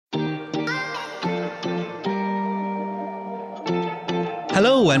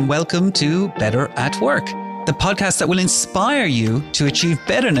Hello and welcome to Better at Work, the podcast that will inspire you to achieve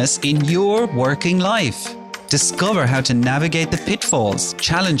betterness in your working life. Discover how to navigate the pitfalls,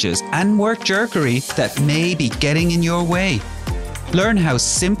 challenges, and work jerkery that may be getting in your way. Learn how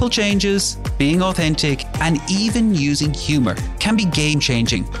simple changes, being authentic, and even using humor can be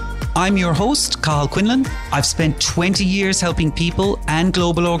game-changing. I'm your host, Cathal Quinlan. I've spent 20 years helping people and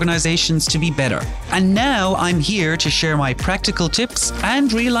global organizations to be better. And now I'm here to share my practical tips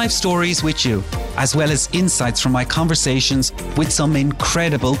and real-life stories with you, as well as insights from my conversations with some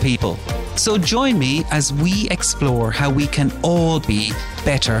incredible people. So join me as we explore how we can all be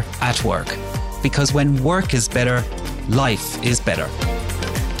better at work. Because when work is better, life is better.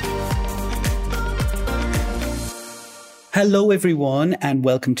 Hello, everyone, and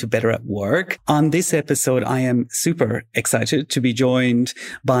welcome to Better at Work. On this episode, I am super excited to be joined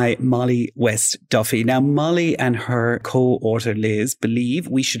by Mollie West Duffy. Now, Mollie and her co-author Liz believe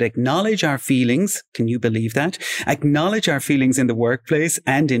we should acknowledge our feelings. Can you believe that? Acknowledge our feelings in the workplace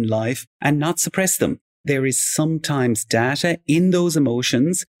and in life and not suppress them. There is sometimes data in those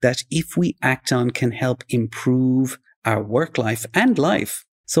emotions that if we act on can help improve our work life and life.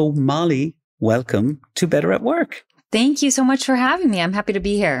 So Mollie, welcome to Better at Work. Thank you so much for having me. I'm happy to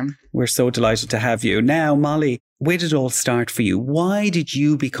be here. We're so delighted to have you. Now, Mollie, where did it all start for you? Why did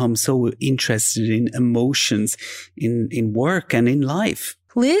you become so interested in emotions in work and in life?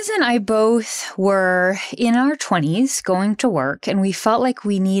 Liz and I both were in our 20s going to work, and we felt like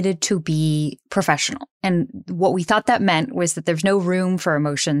we needed to be professional. And what we thought that meant was that there's no room for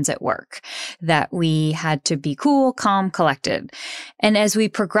emotions at work, that we had to be cool, calm, collected. And as we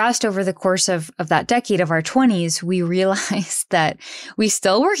progressed over the course of that decade of our 20s, we realized that we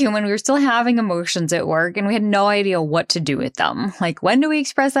still were human. We were still having emotions at work, and we had no idea what to do with them. Like, when do we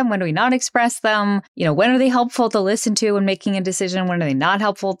express them? When do we not express them? You know, when are they helpful to listen to when making a decision? When are they not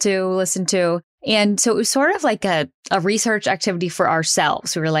helpful to listen to? And so it was sort of like a research activity for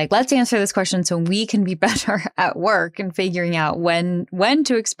ourselves. We were like, let's answer this question so we can be better at work and figuring out when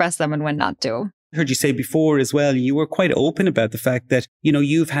to express them and when not to. I heard you say before as well, you were quite open about the fact that, you know,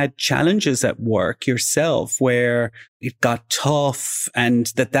 you've had challenges at work yourself where it got tough and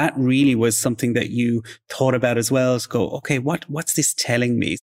that really was something that you thought about as well as go, okay, what's this telling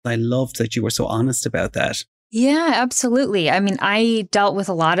me? I loved that you were so honest about that. Yeah, absolutely. I mean, I dealt with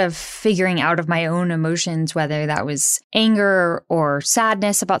a lot of figuring out of my own emotions, whether that was anger or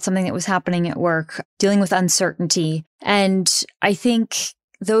sadness about something that was happening at work, dealing with uncertainty. And I think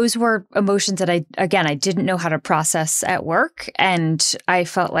those were emotions that I didn't know how to process at work. And I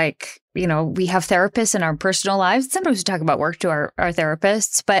felt like, you know, we have therapists in our personal lives. Sometimes we talk about work to our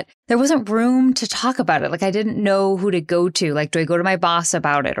therapists, but there wasn't room to talk about it. Like, I didn't know who to go to. Like, do I go to my boss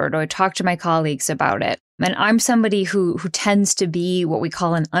about it or do I talk to my colleagues about it? And I'm somebody who tends to be what we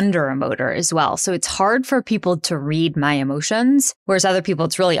call an under-emoter as well. So it's hard for people to read my emotions, whereas other people,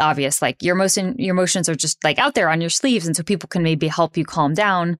 it's really obvious. Like, your emotions are just like out there on your sleeves. And so people can maybe help you calm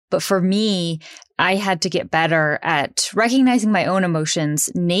down. But for me, I had to get better at recognizing my own emotions,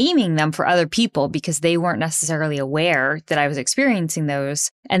 naming them for other people because they weren't necessarily aware that I was experiencing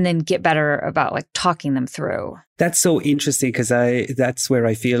those, and then get better about like talking them through. That's so interesting because that's where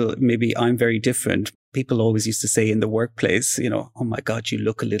I feel maybe I'm very different. People always used to say in the workplace, you know, oh my God, you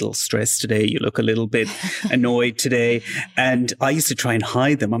look a little stressed today. You look a little bit annoyed today. And I used to try and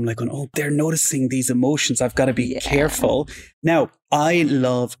hide them. I'm like, oh, they're noticing these emotions. I've got to be careful. Now, I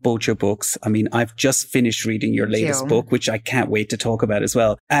love both your books. I mean, I've just finished reading your latest book, which I can't wait to talk about as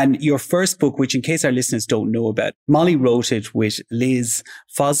well. And your first book, which in case our listeners don't know about, Mollie wrote it with Liz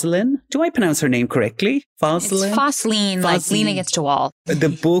Fosslin. Do I pronounce her name correctly? Fosslin? It's Fosslin, like lean against a wall. The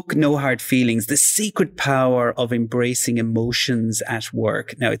book, No Hard Feelings, The Secret Power of Embracing Emotions at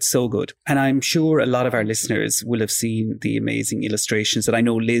Work. Now, it's so good. And I'm sure a lot of our listeners will have seen the amazing illustrations that I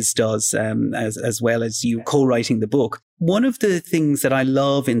know Liz does as well as you co-writing the book. One of the things that I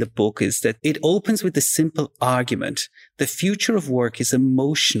love in the book is that it opens with the simple argument. The future of work is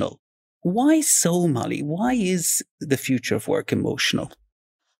emotional. Why so, Mollie? Why is the future of work emotional?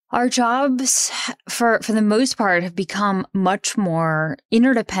 Our jobs, for the most part, have become much more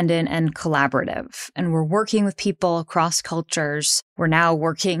interdependent and collaborative. And we're working with people across cultures. We're now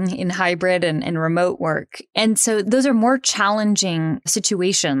working in hybrid and remote work. And so those are more challenging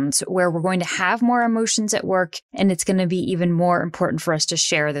situations where we're going to have more emotions at work, and it's going to be even more important for us to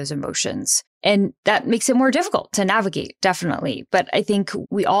share those emotions. And that makes it more difficult to navigate, definitely. But I think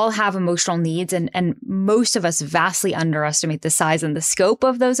we all have emotional needs, and most of us vastly underestimate the size and the scope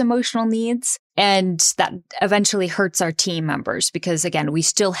of those emotional needs. And that eventually hurts our team members because, again, we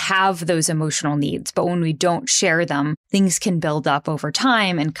still have those emotional needs. But when we don't share them, things can build up over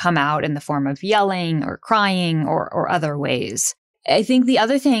time and come out in the form of yelling or crying or other ways. I think the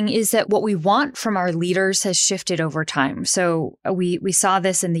other thing is that what we want from our leaders has shifted over time. So we saw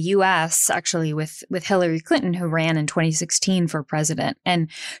this in the US actually with Hillary Clinton, who ran in 2016 for president.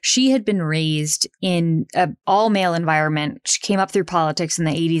 And she had been raised in an all-male environment. She came up through politics in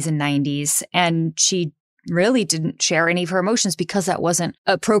the 80s and 90s, and she really didn't share any of her emotions because that wasn't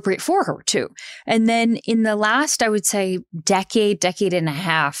appropriate for her to. And then in the last, I would say, decade and a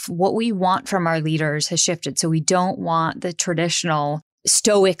half, what we want from our leaders has shifted. So we don't want the traditional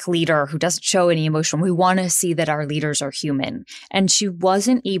stoic leader who doesn't show any emotion. We want to see that our leaders are human. And she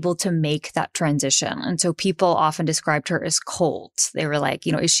wasn't able to make that transition. And so people often described her as cold. They were like,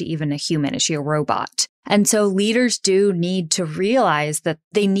 is she even a human? Is she a robot? And so leaders do need to realize that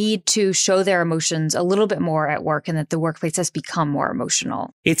they need to show their emotions a little bit more at work, and that the workplace has become more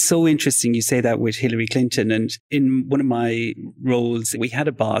emotional. It's so interesting you say that with Hillary Clinton. And in one of my roles, we had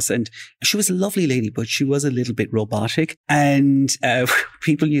a boss, and she was a lovely lady, but she was a little bit robotic. And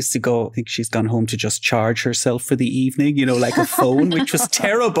people used to go, I think she's gone home to just charge herself for the evening, like a phone, which was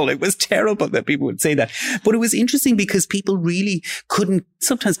terrible. It was terrible that people would say that. But it was interesting because people really couldn't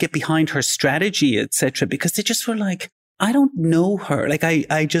sometimes get behind her strategy, etc., because they just were like, I don't know her. Like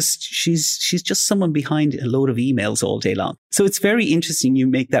she's just someone behind a load of emails all day long. So it's very interesting you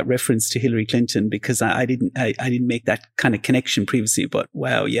make that reference to Hillary Clinton, because I didn't make that kind of connection previously. But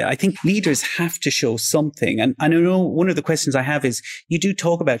wow, yeah, I think leaders have to show something. And I know one of the questions I have is, you do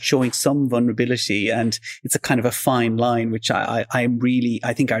talk about showing some vulnerability, and it's a kind of a fine line, which I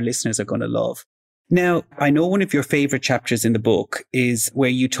think our listeners are going to love. Now, I know one of your favorite chapters in the book is where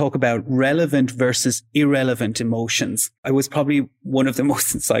you talk about relevant versus irrelevant emotions. It was probably one of the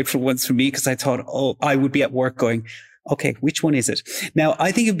most insightful ones for me, because I thought, I would be at work going, okay, which one is it? Now,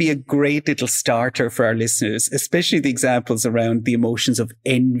 I think it'd be a great little starter for our listeners, especially the examples around the emotions of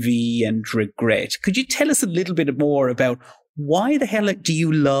envy and regret. Could you tell us a little bit more about why the hell do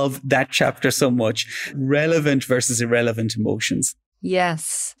you love that chapter so much? Relevant versus irrelevant emotions.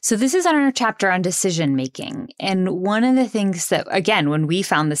 Yes. So this is on our chapter on decision making. And one of the things that, again, when we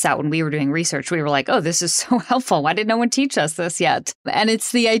found this out, when we were doing research, we were like, oh, this is so helpful. Why did no one teach us this yet? And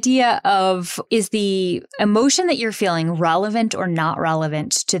it's the idea of, is the emotion that you're feeling relevant or not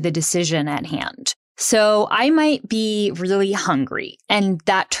relevant to the decision at hand? So I might be really hungry, and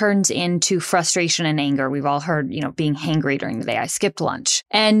that turns into frustration and anger. We've all heard, being hangry during the day. I skipped lunch,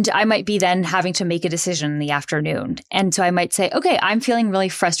 and I might be then having to make a decision in the afternoon. And so I might say, okay, I'm feeling really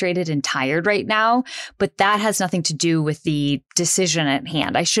frustrated and tired right now, but that has nothing to do with the decision at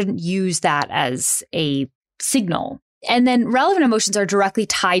hand. I shouldn't use that as a signal. And then relevant emotions are directly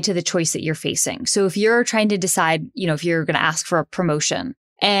tied to the choice that you're facing. So if you're trying to decide, if you're going to ask for a promotion,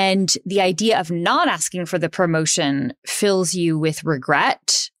 and the idea of not asking for the promotion fills you with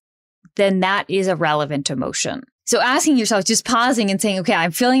regret, then that is a relevant emotion. So asking yourself, just pausing and saying, okay,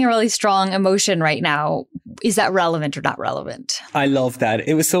 I'm feeling a really strong emotion right now. Is that relevant or not relevant? I love that.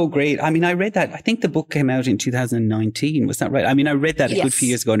 It was so great. I mean, I read that. I think the book came out in 2019. Was that right? I mean, I read that a good few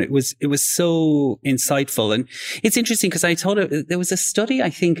years ago, and it was so insightful. And it's interesting because I thought there was a study, I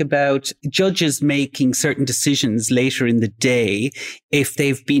think, about judges making certain decisions later in the day if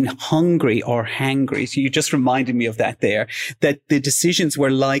they've been hungry or hangry. So you just reminded me of that there, that the decisions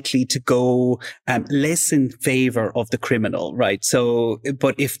were likely to go less in favor of the criminal, right? So,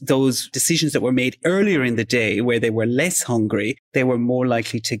 but if those decisions that were made earlier in the day where they were less hungry, they were more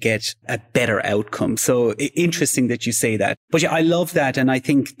likely to get a better outcome. So interesting that you say that. But yeah, I love that. And I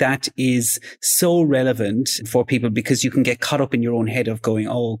think that is so relevant for people, because you can get caught up in your own head of going,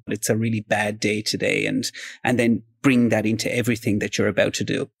 oh, it's a really bad day today. And then bring that into everything that you're about to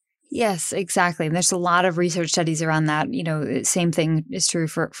do. Yes, exactly. And there's a lot of research studies around that. Same thing is true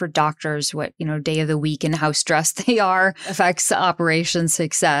for doctors. What, day of the week and how stressed they are affects operation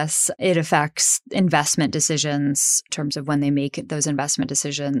success. It affects investment decisions in terms of when they make those investment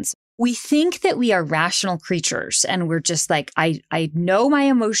decisions. We think that we are rational creatures, and we're just like, I know my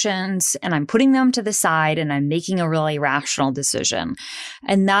emotions and I'm putting them to the side and I'm making a really rational decision.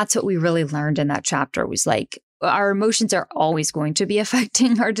 And that's what we really learned in that chapter, was like, our emotions are always going to be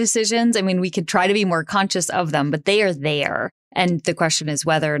affecting our decisions. I mean, we could try to be more conscious of them, but they are there. And the question is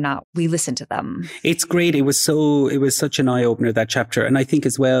whether or not we listen to them. It's great. It was such an eye-opener, that chapter. And I think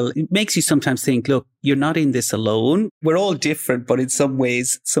as well, it makes you sometimes think, look, you're not in this alone. We're all different, but in some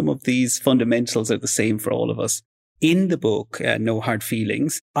ways, some of these fundamentals are the same for all of us. In the book, No Hard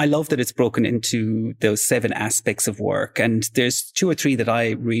Feelings, I love that it's broken into those 7 aspects of work. And there's 2 or 3 that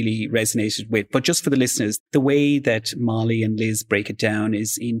I really resonated with. But just for the listeners, the way that Mollie and Liz break it down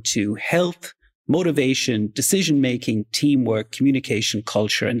is into health, motivation, decision-making, teamwork, communication,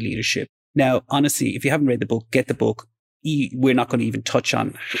 culture, and leadership. Now, honestly, if you haven't read the book, get the book. We're not going to even touch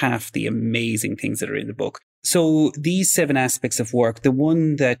on half the amazing things that are in the book. So these 7 aspects of work, the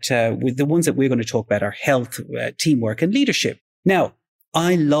ones that we're going to talk about are health, teamwork, and leadership. Now,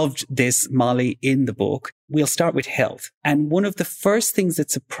 I loved this, Mollie, in the book. We'll start with health. And one of the first things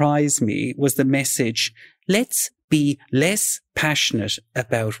that surprised me was the message, let's be less passionate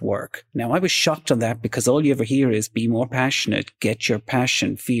about work. Now, I was shocked on that because all you ever hear is be more passionate, get your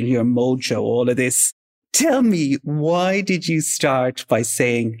passion, feel your mojo, all of this. Tell me, why did you start by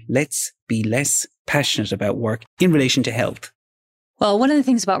saying, let's be less passionate about work in relation to health? Well, one of the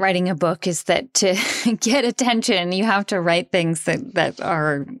things about writing a book is that to get attention, you have to write things that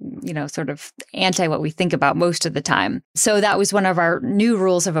are, sort of anti what we think about most of the time. So that was one of our new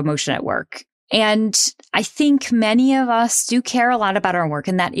rules of emotion at work. And I think many of us do care a lot about our work,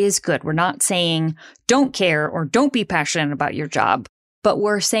 and that is good. We're not saying don't care or don't be passionate about your job, but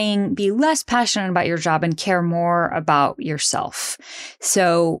we're saying be less passionate about your job and care more about yourself.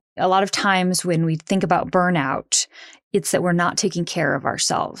 So a lot of times when we think about burnout, it's that we're not taking care of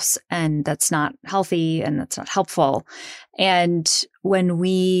ourselves, and that's not healthy and that's not helpful. And when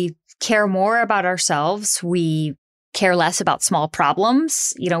we care more about ourselves, we care less about small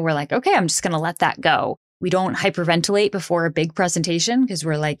problems. We're like, okay, I'm just going to let that go. We don't hyperventilate before a big presentation because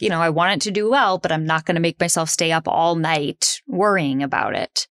we're like, I want it to do well, but I'm not going to make myself stay up all night worrying about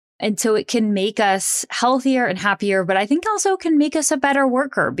it. And so it can make us healthier and happier, but I think also can make us a better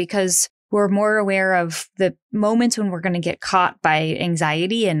worker because we're more aware of the moments when we're going to get caught by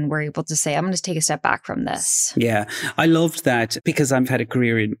anxiety and we're able to say, I'm going to take a step back from this. Yeah, I loved that because I've had a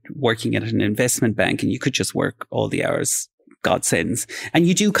career in working at an investment bank and you could just work all the hours God sends. And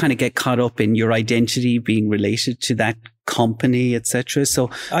you do kind of get caught up in your identity being related to that company, etc. So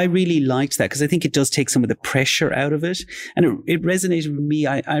I really liked that because I think it does take some of the pressure out of it. And it resonated with me.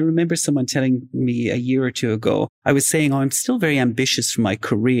 I remember someone telling me a year or two ago, I was saying, I'm still very ambitious for my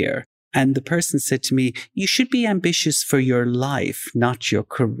career. And the person said to me, you should be ambitious for your life, not your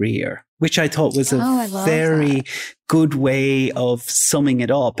career, which I thought was a very good way of summing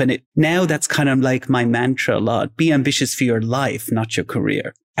it up. And now that's kind of like my mantra a lot. Be ambitious for your life, not your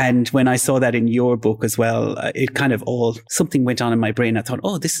career. And when I saw that in your book as well, it kind of something went on in my brain. I thought,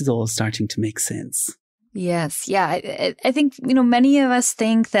 this is all starting to make sense. Yes. Yeah. I think, many of us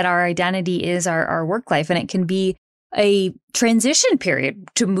think that our identity is our work life, and it can be a transition period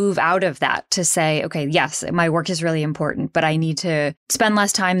to move out of that, to say, okay, yes, my work is really important, but I need to spend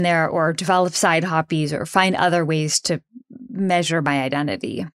less time there or develop side hobbies or find other ways to measure my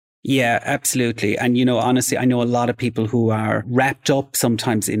identity. Yeah, absolutely. And, honestly, I know a lot of people who are wrapped up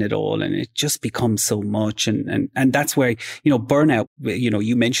sometimes in it all, and it just becomes so much. And that's where, burnout,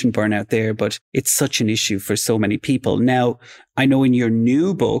 you mentioned burnout there, but it's such an issue for so many people. Now, I know in your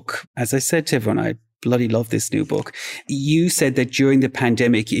new book, as I said to everyone, I bloody love this new book. You said that during the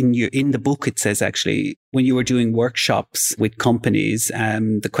pandemic, in the book, it says actually, when you were doing workshops with companies,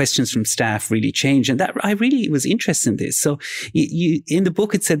 the questions from staff really changed. And that I really was interested in this. So you in the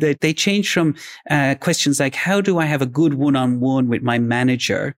book, it said that they changed from questions like, how do I have a good one-on-one with my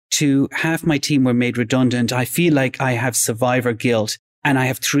manager, to half my team were made redundant. I feel like I have survivor guilt and I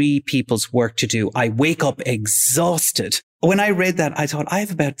have 3 people's work to do. I wake up exhausted. When I read that, I thought, I have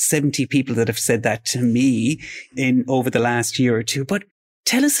about 70 people that have said that to me over the last year or two. But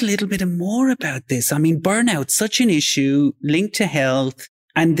tell us a little bit more about this. I mean, burnout's such an issue linked to health,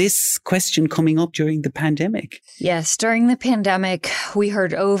 and this question coming up during the pandemic. Yes, during the pandemic, we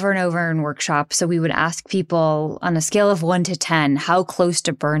heard over and over in workshops. So we would ask people on a scale of 1 to 10, how close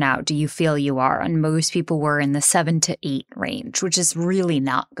to burnout do you feel you are? And most people were in the 7 to 8 range, which is really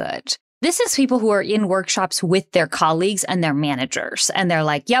not good. This is people who are in workshops with their colleagues and their managers. And they're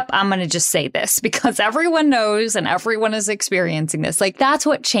like, yep, I'm going to just say this because everyone knows and everyone is experiencing this. Like, that's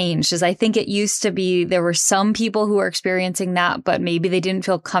what changed. Is I think it used to be there were some people who were experiencing that, but maybe they didn't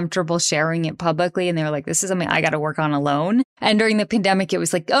feel comfortable sharing it publicly. And they were like, this is something I got to work on alone. And during the pandemic, it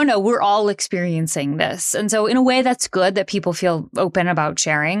was like, oh no, we're all experiencing this. And so in a way, that's good that people feel open about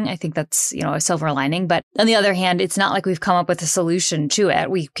sharing. I think that's, a silver lining. But on the other hand, it's not like we've come up with a solution to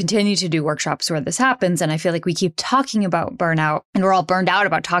it. We continue to do workshops where this happens. And I feel like we keep talking about burnout, and we're all burned out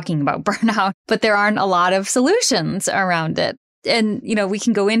about talking about burnout, but there aren't a lot of solutions around it. And, we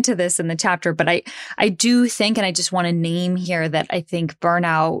can go into this in the chapter, but I do think, and I just want to name here that I think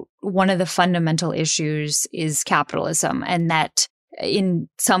burnout, one of the fundamental issues is capitalism, and that in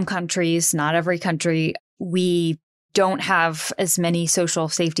some countries, not every country, we don't have as many social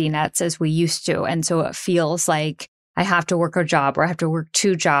safety nets as we used to. And so it feels like I have to work a job or I have to work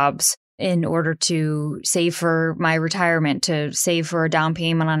 2 jobs in order to save for my retirement, to save for a down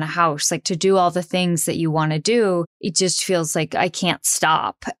payment on a house, like to do all the things that you want to do. It just feels like I can't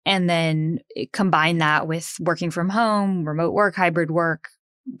stop. And then combine that with working from home, remote work, hybrid work,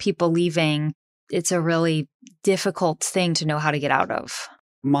 people leaving. It's a really difficult thing to know how to get out of.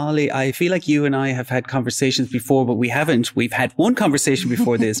 Mollie, I feel like you and I have had conversations before, but we haven't. We've had one conversation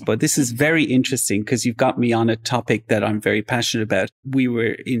before this, but this is very interesting because you've got me on a topic that I'm very passionate about. We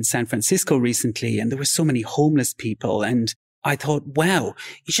were in San Francisco recently and there were so many homeless people. And I thought, wow,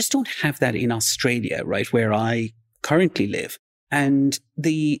 you just don't have that in Australia, right, where I currently live. And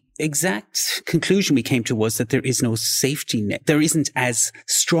the exact conclusion we came to was that there is no safety net. There isn't as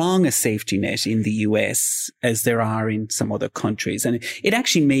strong a safety net in the US as there are in some other countries. And it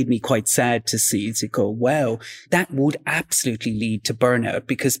actually made me quite sad to see, to go, wow, that would absolutely lead to burnout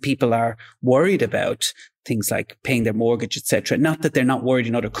because people are worried about things like paying their mortgage, etc. Not that they're not worried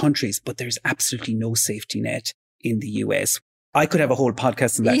in other countries, but there's absolutely no safety net in the US. I could have a whole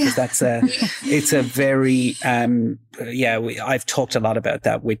podcast on that because it's a very, I've talked a lot about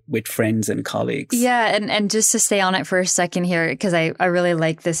that with friends and colleagues. Yeah. And just to stay on it for a second here, because I really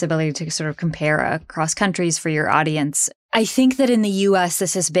like this ability to sort of compare across countries for your audience. I think that in the US,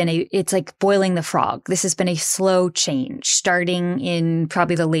 this has been it's like boiling the frog. This has been a slow change starting in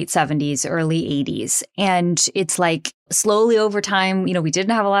probably the late 70s, early 80s. And it's like slowly over time, we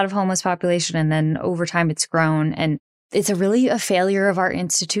didn't have a lot of homeless population. And then over time it's grown. And it's really a failure of our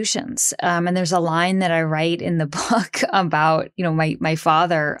institutions. And there's a line that I write in the book about, my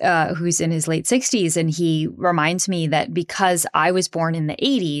father, who's in his late 60s. And he reminds me that because I was born in the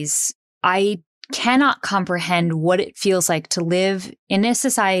 80s, I cannot comprehend what it feels like to live in a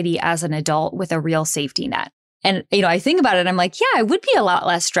society as an adult with a real safety net. And, I think about it, I'm like, yeah, I would be a lot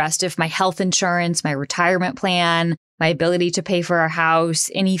less stressed if my health insurance, my retirement plan, my ability to pay for our house,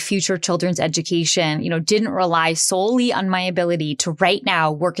 any future children's education, didn't rely solely on my ability to right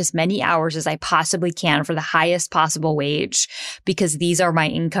now work as many hours as I possibly can for the highest possible wage, because these are my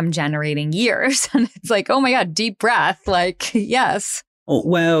income generating years. And it's like, oh my God, deep breath. Like, yes. Oh,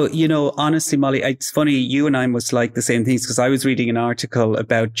 well, honestly, Mollie, it's funny, you and I must like the same things because I was reading an article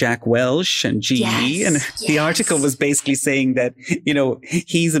about Jack Welch and GE and the article was basically saying that,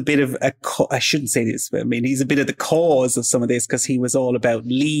 he's a bit of I shouldn't say this, but I mean, he's a bit of the cause of some of this because he was all about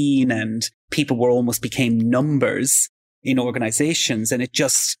lean and people almost became numbers in organizations. And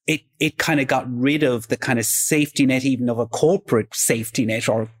it kind of got rid of the kind of safety net, even of a corporate safety net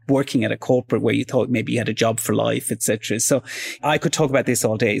or working at a corporate where you thought maybe you had a job for life, etc. So I could talk about this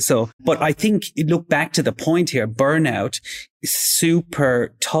all day. But I think look back to the point here, burnout is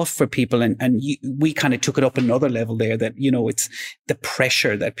super tough for people. And we kind of took it up another level there that, it's the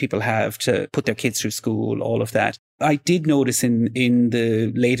pressure that people have to put their kids through school, all of that. I did notice in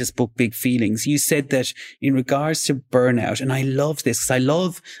the latest book, Big Feelings, you said that in regards to burnout, and I love this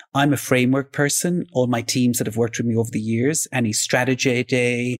because I'm a framework person. All my teams that have worked with me over the years, any strategy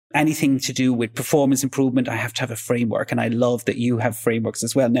day, anything to do with performance improvement, I have to have a framework. And I love that you have frameworks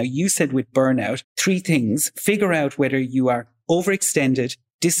as well. Now, you said with burnout, 3 things: figure out whether you are overextended,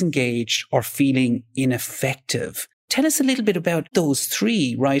 disengaged, or feeling ineffective. Tell us a little bit about those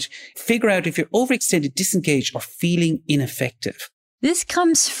 3, right? Figure out if you're overextended, disengaged, or feeling ineffective. This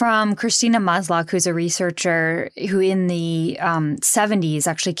comes from Christina Maslach, who's a researcher who in the 70s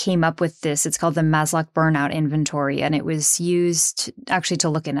actually came up with this. It's called the Maslach Burnout Inventory, and it was used actually to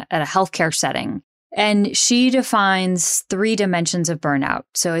look at a healthcare setting. And she defines 3 dimensions of burnout.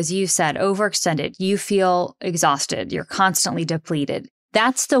 So as you said, overextended, you feel exhausted, you're constantly depleted.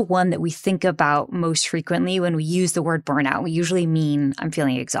 That's the one that we think about most frequently when we use the word burnout. We usually mean I'm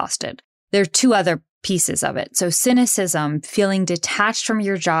feeling exhausted. There are 2 other pieces of it. So cynicism, feeling detached from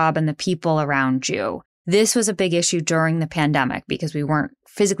your job and the people around you. This was a big issue during the pandemic because we weren't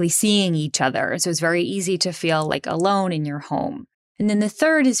physically seeing each other. So it's very easy to feel like alone in your home. And then the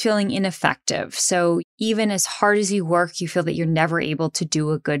third is feeling ineffective. So even as hard as you work, you feel that you're never able to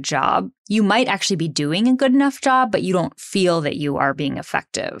do a good job. You might actually be doing a good enough job, but you don't feel that you are being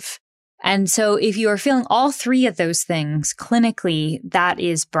effective. And so if you are feeling all 3 of those things clinically, that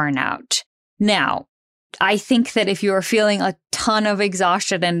is burnout. Now, I think that if you are feeling a ton of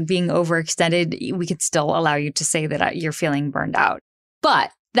exhaustion and being overextended, we could still allow you to say that you're feeling burned out.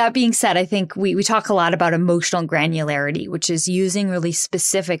 But That being said, I think we talk a lot about emotional granularity, which is using really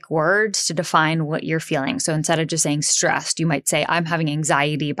specific words to define what you're feeling. So instead of just saying stressed, you might say, I'm having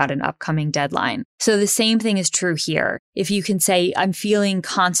anxiety about an upcoming deadline. So the same thing is true here. If you can say, I'm feeling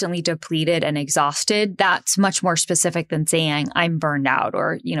constantly depleted and exhausted, that's much more specific than saying I'm burned out,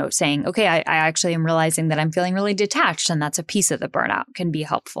 or, saying, okay, I actually am realizing that I'm feeling really detached, and that's a piece of the burnout, can be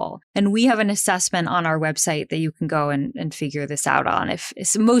helpful. And we have an assessment on our website that you can go and figure this out on. If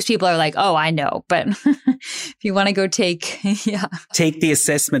most people are like, oh, I know, but if you want to go take the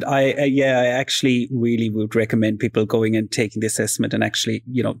assessment, I actually really would recommend people going and taking the assessment. And actually,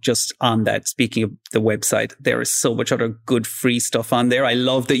 just on that, speaking of the website, there is so much other good free stuff on there. I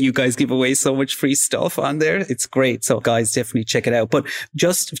love that you guys give away so much free stuff on there. It's great. So guys, definitely check it out. But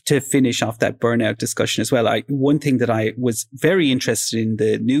just to finish off that burnout discussion as well, one thing that I was very interested in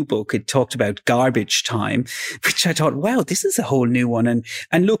the new book, it talked about garbage time, which I thought, wow, this is a whole new one.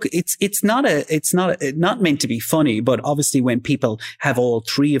 And look, it's not meant to be funny, but obviously when people have all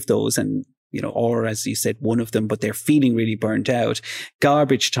three of those and, or as you said, one of them, but they're feeling really burnt out.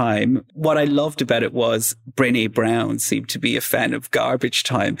 Garbage time. What I loved about it was Brené Brown seemed to be a fan of Garbage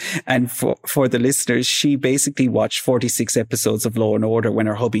Time. And for the listeners, she basically watched 46 episodes of Law and Order when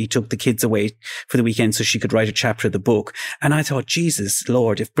her hubby took the kids away for the weekend so she could write a chapter of the book. And I thought, Jesus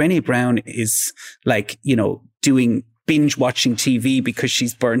Lord, if Brené Brown is doing binge watching TV because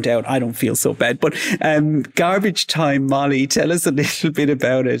she's burnt out, I don't feel so bad. But Garbage Time, Mollie, tell us a little bit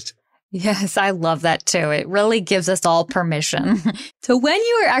about it. Yes, I love that too. It really gives us all permission. So when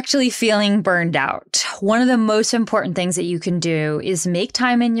you are actually feeling burned out, one of the most important things that you can do is make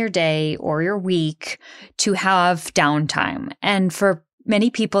time in your day or your week to have downtime. And for many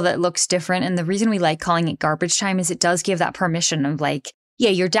people that looks different. And the reason we like calling it garbage time is it does give that permission of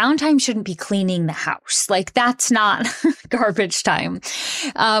your downtime shouldn't be cleaning the house. That's not garbage time.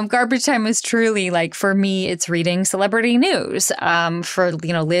 Garbage time is truly for me, it's reading celebrity news. For,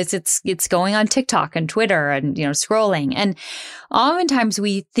 Liz, it's going on TikTok and Twitter and, scrolling. And oftentimes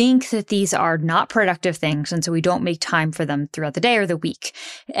we think that these are not productive things. And so we don't make time for them throughout the day or the week.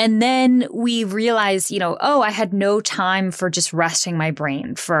 And then we realize, I had no time for just resting my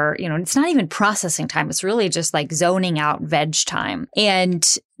brain for, it's not even processing time. It's really just zoning out veg time. And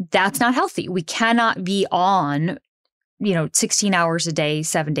that's not healthy. We cannot be on, 16 hours a day,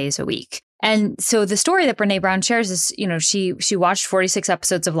 7 days a week. And so the story that Brené Brown shares is, she watched 46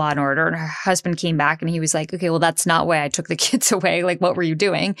 episodes of Law and Order, and her husband came back and he was like, okay, well, that's not why I took the kids away. What were you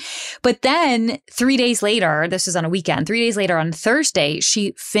doing? But then 3 days later, this was on a weekend, 3 days later on Thursday,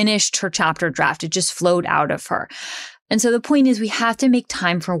 she finished her chapter draft. It just flowed out of her. And so the point is we have to make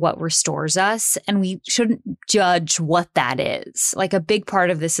time for what restores us, and we shouldn't judge what that is. A big part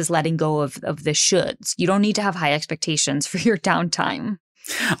of this is letting go of the shoulds. You don't need to have high expectations for your downtime.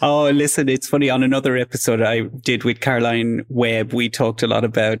 Oh, listen, it's funny. On another episode I did with Caroline Webb, we talked a lot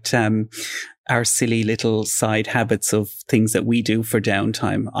about our silly little side habits of things that we do for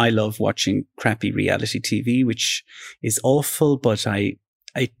downtime. I love watching crappy reality TV, which is awful, but I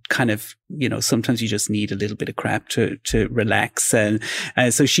kind of, sometimes you just need a little bit of crap to relax. And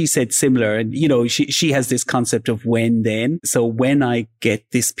so she said similar. And, she has this concept of when then. So when I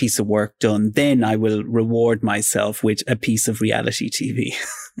get this piece of work done, then I will reward myself with a piece of reality TV.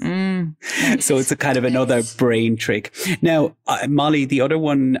 So it's a kind of another brain trick. Now, Mollie, the other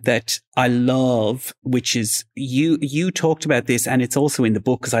one that I love, which is you talked about this, and it's also in the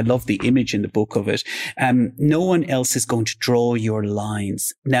book because I love the image in the book of it. No one else is going to draw your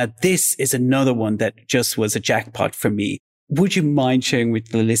lines. Now, this is another one that just was a jackpot for me. Would you mind sharing with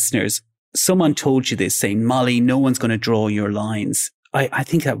the listeners? Someone told you this, saying, Mollie, no one's going to draw your lines. I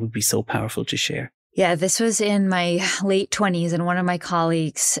think that would be so powerful to share. Yeah, this was in my late 20s, and one of my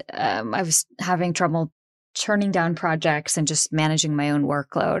colleagues, I was having trouble turning down projects and just managing my own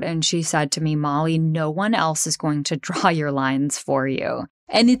workload. And she said to me, Mollie, no one else is going to draw your lines for you.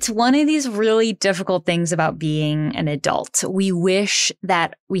 And it's one of these really difficult things about being an adult. We wish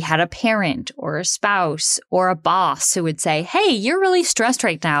that we had a parent or a spouse or a boss who would say, hey, you're really stressed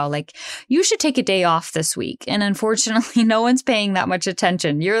right now. You should take a day off this week. And unfortunately, no one's paying that much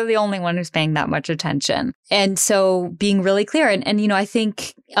attention. You're the only one who's paying that much attention. And so being really clear. And I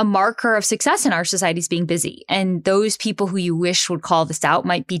think a marker of success in our society is being busy. And those people who you wish would call this out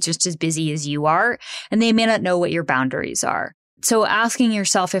might be just as busy as you are. And they may not know what your boundaries are. So asking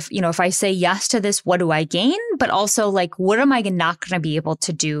yourself if I say yes to this, what do I gain? But also what am I not going to be able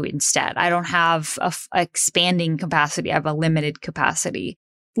to do instead? I don't have a expanding capacity. I have a limited capacity.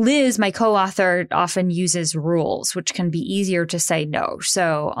 Liz, my co-author, often uses rules, which can be easier to say no.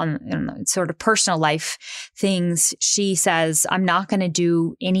 So on sort of personal life things, she says, I'm not going to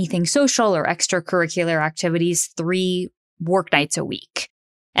do anything social or extracurricular activities 3 work nights a week.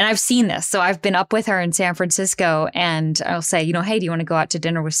 And I've seen this. So I've been up with her in San Francisco and I'll say, hey, do you want to go out to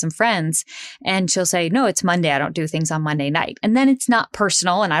dinner with some friends? And she'll say, no, it's Monday. I don't do things on Monday night. And then it's not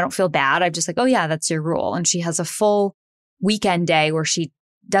personal and I don't feel bad. I'm just like, oh yeah, that's your rule. And she has a full weekend day where she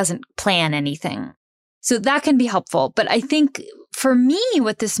doesn't plan anything. So that can be helpful. But I think for me,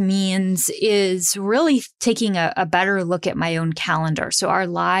 what this means is really taking a better look at my own calendar. So our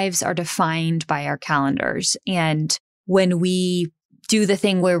lives are defined by our calendars. And when we do the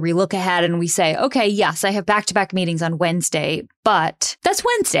thing where we look ahead and we say, okay, yes, I have back-to-back meetings on Wednesday, but that's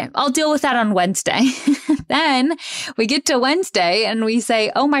Wednesday. I'll deal with that on Wednesday. Then we get to Wednesday and we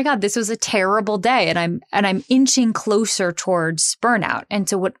say, oh my God, this was a terrible day. And I'm inching closer towards burnout. And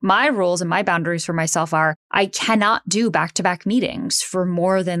so what my rules and my boundaries for myself are, I cannot do back-to-back meetings for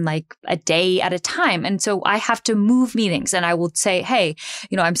more than like a day at a time. And so I have to move meetings and I will say, hey,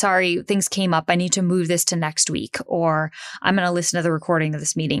 I'm sorry, things came up. I need to move this to next week, or I'm going to listen to the recording of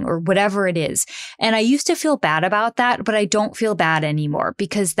this meeting, or whatever it is. And I used to feel bad about that, but I don't feel bad anymore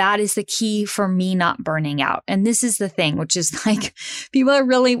because that is the key for me not burning out. And this is the thing, which is like, people are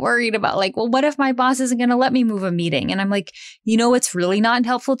really worried about like, well, what if my boss isn't going to let me move a meeting? And I'm like, what's really not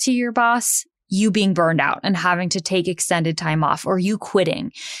helpful to your boss? You being burned out and having to take extended time off, or you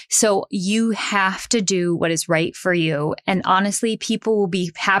quitting. So you have to do what is right for you. And honestly, people will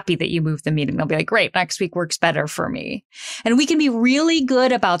be happy that you move the meeting. They'll be like, great, next week works better for me. And we can be really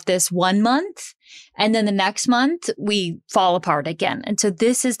good about this 1 month. And then the next month, we fall apart again. And so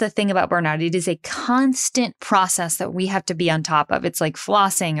this is the thing about burnout. It is a constant process that we have to be on top of. It's like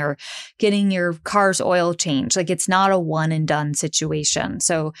flossing or getting your car's oil changed. Like it's not a one and done situation.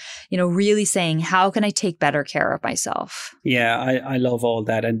 So, really saying, how can I take better care of myself? Yeah, I love all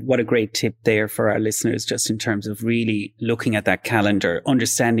that. And what a great tip there for our listeners, just in terms of really looking at that calendar,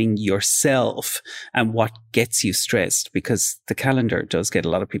 understanding yourself and what gets you stressed, because the calendar does get a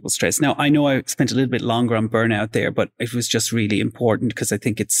lot of people stressed. Now, I know I spent a little bit longer on burnout there, but it was just really important because I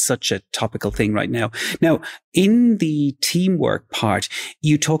think it's such a topical thing right now. Now, in the teamwork part,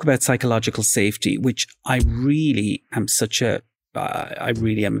 you talk about psychological safety, which I really am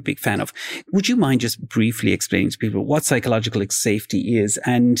a big fan of. Would you mind just briefly explaining to people what psychological safety is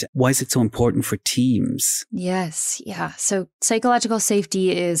and why is it so important for teams? Yes. Yeah. So psychological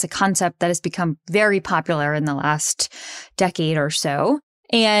safety is a concept that has become very popular in the last decade or so.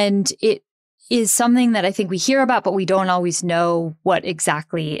 And it is something that I think we hear about, but we don't always know what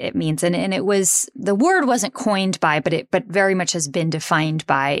exactly it means. And the word wasn't coined by, but very much has been defined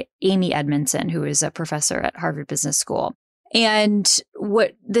by Amy Edmondson, who is a professor at Harvard Business School. And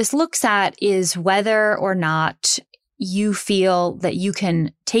what this looks at is whether or not you feel that you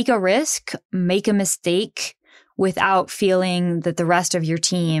can take a risk, make a mistake without feeling that the rest of your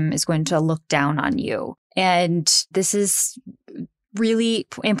team is going to look down on you. And this is really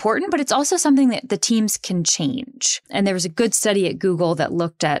important, but it's also something that the teams can change. And there was a good study at Google that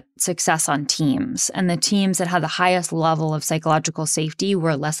looked at success on teams. And the teams that had the highest level of psychological safety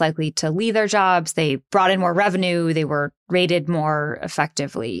were less likely to leave their jobs. They brought in more revenue. They were rated more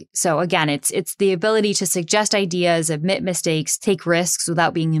effectively. So again, it's the ability to suggest ideas, admit mistakes, take risks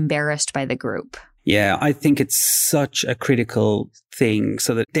without being embarrassed by the group. Yeah, I think it's such a critical thing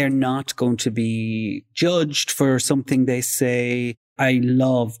so that they're not going to be judged for something they say. I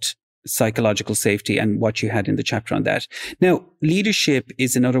loved psychological safety and what you had in the chapter on that. Now, leadership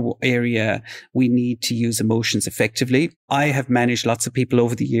is another area we need to use emotions effectively. I have managed lots of people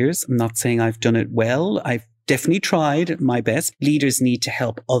over the years. I'm not saying I've done it well. I've definitely tried my best. Leaders need to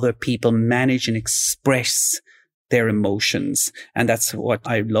help other people manage and express their emotions. And that's what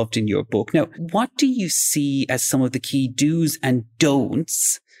I loved in your book. Now, what do you see as some of the key do's and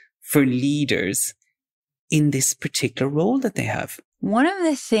don'ts for leaders in this particular role that they have? One of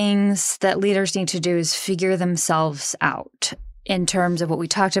the things that leaders need to do is figure themselves out in terms of what we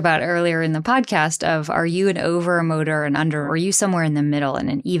talked about earlier in the podcast of, are you an over emoter and under, or are you somewhere in the middle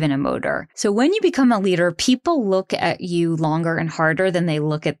and an even emoter? So when you become a leader, people look at you longer and harder than they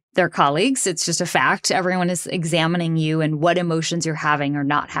look at their colleagues. It's just a fact. Everyone is examining you and what emotions you're having or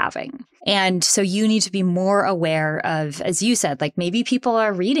not having. And so you need to be more aware of, as you said, like maybe people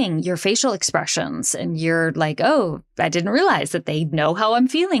are reading your facial expressions and you're like, oh, I didn't realize that they know how I'm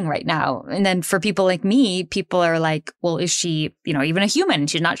feeling right now. And then for people like me, people are like, well, is she, even a human?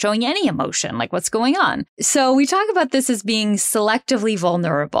 She's not showing any emotion. Like, what's going on? So we talk about this as being selectively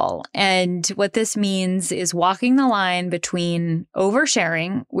vulnerable. And what this means is walking the line between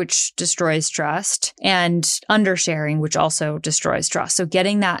oversharing, which destroys trust, and undersharing, which also destroys trust. So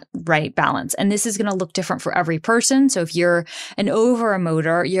getting that right balance. And this is going to look different for every person. So if you're an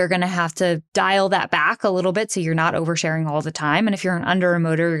over-emoter, you're going to have to dial that back a little bit so you're not oversharing all the time. And if you're an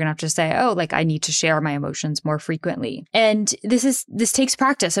under-emoter, you're going to have to say, oh, like I need to share my emotions more frequently. And this takes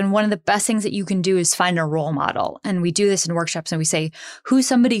practice. And one of the best things that you can do is find a role model. And we do this in workshops and we say, who's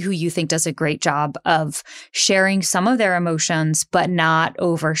somebody who you think does a great job of sharing some of their emotions, but not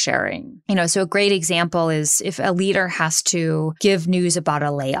oversharing? So a great example is if a leader has to give news about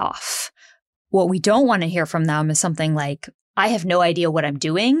a layoff. What we don't want to hear from them is something like, I have no idea what I'm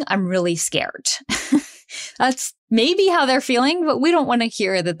doing. I'm really scared. That's maybe how they're feeling, but we don't want to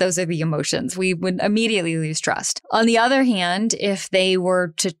hear that those are the emotions. We would immediately lose trust. On the other hand, if they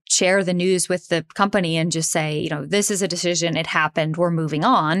were to share the news with the company and just say, this is a decision, it happened, we're moving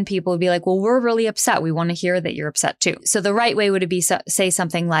on, people would be like, well, we're really upset. We want to hear that you're upset too. So the right way would be say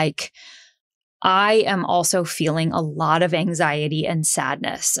something like, I am also feeling a lot of anxiety and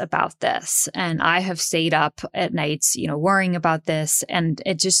sadness about this. And I have stayed up at nights, worrying about this. And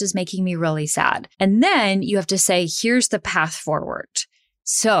it just is making me really sad. And then you have to say, here's the path forward.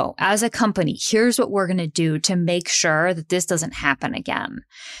 So as a company, here's what we're going to do to make sure that this doesn't happen again.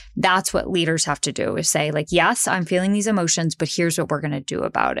 That's what leaders have to do is say, like, yes, I'm feeling these emotions, but here's what we're going to do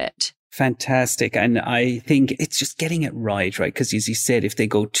about it. Fantastic. And I think it's just getting it right? Because as you said, if they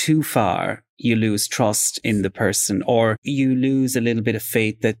go too far, you lose trust in the person or you lose a little bit of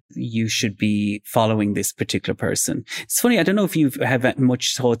faith that you should be following this particular person. It's funny. I don't know if you have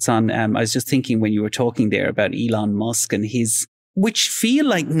much thoughts on, I was just thinking when you were talking there about Elon Musk and his, which feel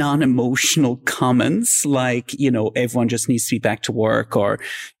like non-emotional comments, like, everyone just needs to be back to work or,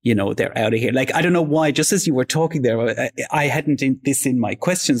 they're out of here. Like, I don't know why, just as you were talking there, I hadn't this in my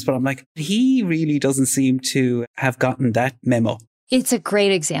questions, but I'm like, he really doesn't seem to have gotten that memo. It's a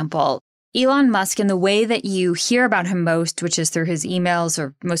great example. Elon Musk, in the way that you hear about him most, which is through his emails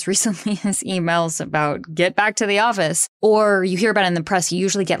or most recently his emails about get back to the office, or you hear about it in the press, you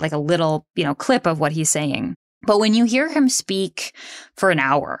usually get like a little, clip of what he's saying. But when you hear him speak for an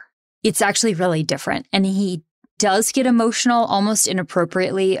hour, it's actually really different. And he does get emotional, almost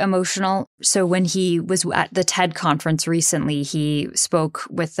inappropriately emotional. So when he was at the TED conference recently, he spoke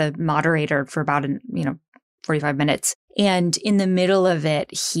with the moderator for about, 45 minutes. And in the middle of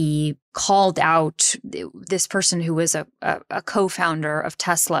it, he called out this person who was a co-founder of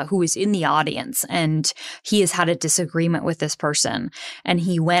Tesla who was in the audience. And he has had a disagreement with this person. And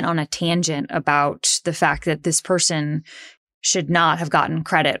he went on a tangent about the fact that this person should not have gotten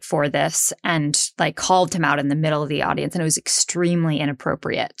credit for this and called him out in the middle of the audience. And it was extremely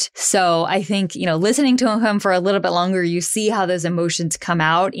inappropriate. So I think, listening to him for a little bit longer, you see how those emotions come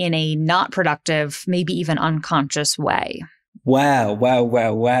out in a not productive, maybe even unconscious way. Wow.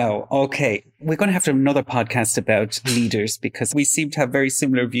 Okay. We're going to have to have another podcast about leaders because we seem to have very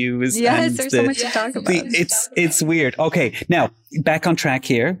similar views. Yes, there's so much to talk about. It's weird. Okay. Now, back on track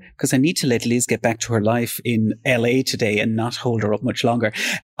here because I need to let Liz get back to her life in LA today and not hold her up much longer.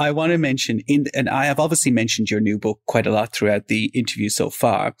 I want to mention, and I have obviously mentioned your new book quite a lot throughout the interview so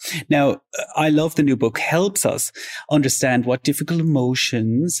far. Now, I love the new book helps us understand what difficult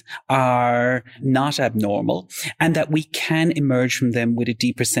emotions are not abnormal and that we can emerge from them with a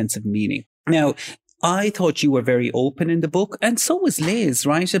deeper sense of meaning. Now, I thought you were very open in the book, and so was Liz,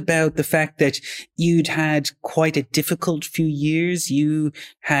 right? About the fact that you'd had quite a difficult few years. You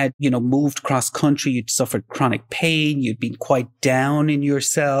had, moved cross country. You'd suffered chronic pain. You'd been quite down in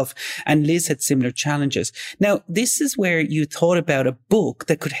yourself. And Liz had similar challenges. Now, this is where you thought about a book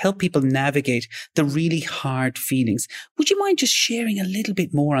that could help people navigate the really hard feelings. Would you mind just sharing a little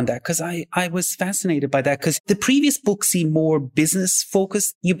bit more on that? Because I was fascinated by that because the previous book seemed more business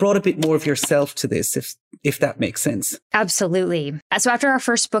focused. You brought a bit more of yourself to this. If that makes sense. Absolutely. So after our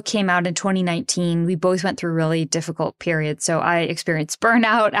first book came out in 2019, we both went through really difficult periods. So I experienced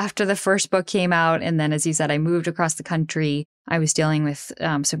burnout after the first book came out. And then, as you said, I moved across the country. I was dealing with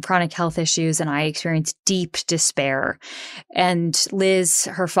some chronic health issues and I experienced deep despair. And Liz,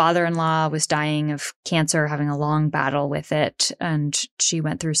 her father-in-law, was dying of cancer, having a long battle with it. And she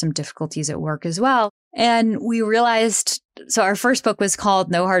went through some difficulties at work as well. And we realized So our first book was called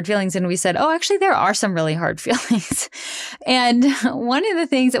No Hard Feelings. And we said, oh, actually, there are some really hard feelings. And one of the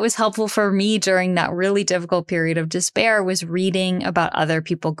things that was helpful for me during that really difficult period of despair was reading about other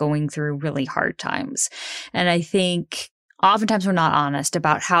people going through really hard times. And I think oftentimes we're not honest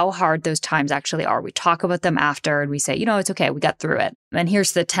about how hard those times actually are. We talk about them after and we say, it's okay, we got through it. And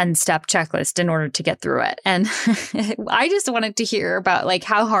here's the 10-step checklist in order to get through it. And I just wanted to hear about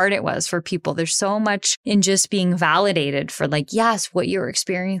how hard it was for people. There's so much in just being validated for yes, what you're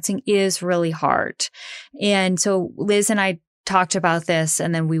experiencing is really hard. And so Liz and I talked about this,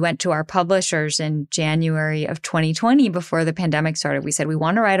 and then we went to our publishers in January of 2020 before the pandemic started. We said, we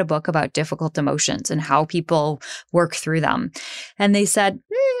want to write a book about difficult emotions and how people work through them. And they said,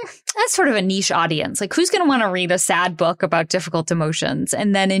 that's sort of a niche audience. Who's going to want to read a sad book about difficult emotions?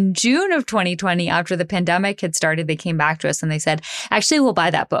 And then in June of 2020, after the pandemic had started, they came back to us and they said, actually, we'll buy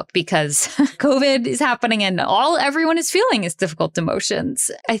that book because COVID is happening and everyone is feeling is difficult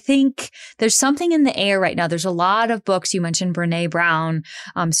emotions. I think there's something in the air right now. There's a lot of books. You mentioned Brene Brown.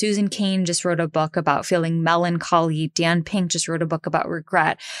 Susan Cain just wrote a book about feeling melancholy. Dan Pink just wrote a book about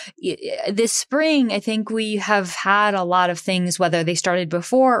regret. This spring, I think we have had a lot of things, whether they started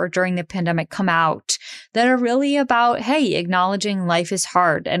before or during the pandemic, come out that are really about, hey, acknowledging life is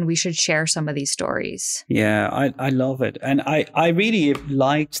hard and we should share some of these stories. Yeah, I love it. And I really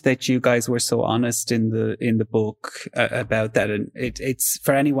liked that you guys were so honest in the book about that. And it's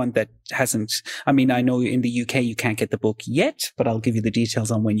for anyone that hasn't, I know in the UK you can't get the book yet, but I'll give you the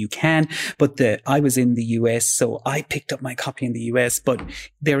details on when you can. But I was in the US, so I picked up my copy in the US, but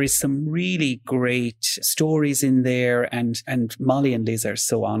there is some really great stories in there, and Mollie and Liz are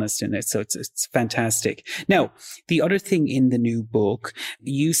so honest in it. So it's fantastic. Now, the other thing in the new book,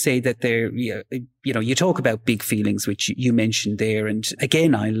 you say that you talk about big feelings, which you mentioned there. And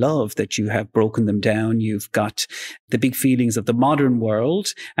again, I love that you have broken them down. You've got the big feelings of the modern world.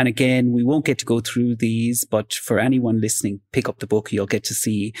 And again, we won't get to go through these, but for anyone listening, pick up the book. You'll get to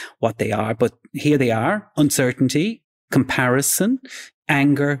see what they are. But here they are: uncertainty, comparison,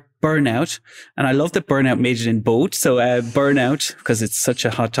 anger, burnout. And I love that burnout made it in both. So burnout, because it's such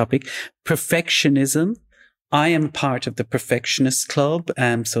a hot topic. Perfectionism. I am part of the Perfectionist Club.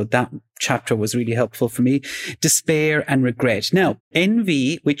 So that chapter was really helpful for me. Despair and regret. Now,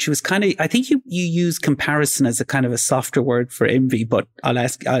 envy, which was I think you use comparison as a kind of a softer word for envy, but I'll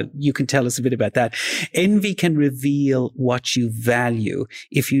ask, you can tell us a bit about that. Envy can reveal what you value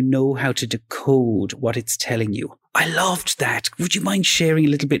if you know how to decode what it's telling you. I loved that. Would you mind sharing a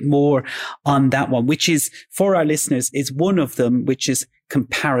little bit more on that one, which is, for our listeners, is one of them, which is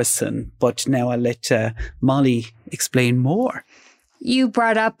comparison. But now I'll let Mollie explain more. You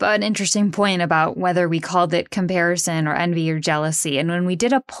brought up an interesting point about whether we called it comparison or envy or jealousy. And when we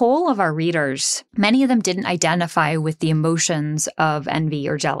did a poll of our readers, many of them didn't identify with the emotions of envy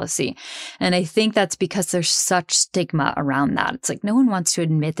or jealousy. And I think that's because there's such stigma around that. It's no one wants to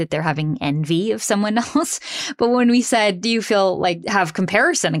admit that they're having envy of someone else. But when we said, do you feel have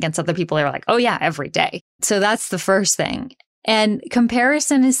comparison against other people? They were like, oh yeah, every day. So that's the first thing. And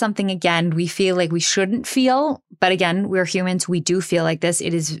comparison is something, again, we feel like we shouldn't feel. But again, we're humans. We do feel like this.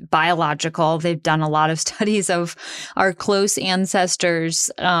 It is biological. They've done a lot of studies of our close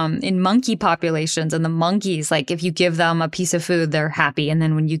ancestors in monkey populations. And the monkeys, if you give them a piece of food, they're happy. And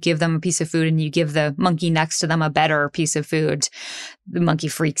then when you give them a piece of food and you give the monkey next to them a better piece of food, the monkey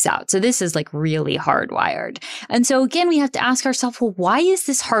freaks out. So this is really hardwired. And so again, we have to ask ourselves, well, why is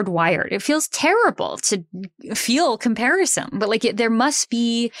this hardwired? It feels terrible to feel comparison. But there must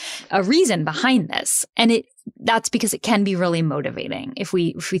be a reason behind this. And that's because it can be really motivating if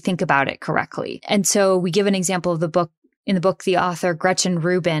we think about it correctly. And so we give an example of the book. In the book, the author Gretchen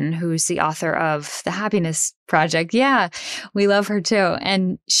Rubin, who's the author of The Happiness Project. Yeah, we love her too.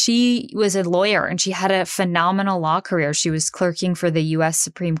 And she was a lawyer and she had a phenomenal law career. She was clerking for the U.S.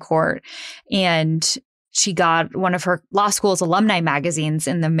 Supreme Court, and she got one of her law school's alumni magazines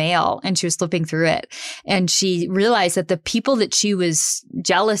in the mail, and she was flipping through it. And she realized that the people that she was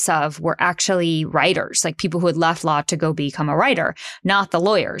jealous of were actually writers, people who had left law to go become a writer, not the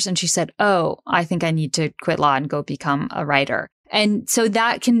lawyers. And she said, oh, I think I need to quit law and go become a writer. And so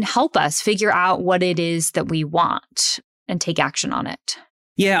that can help us figure out what it is that we want and take action on it.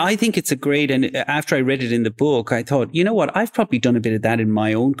 Yeah, I think it's and after I read it in the book, I thought, you know what, I've probably done a bit of that in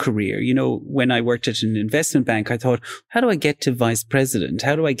my own career. When I worked at an investment bank, I thought, how do I get to vice president?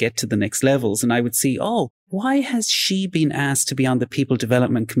 How do I get to the next levels? And I would see, why has she been asked to be on the People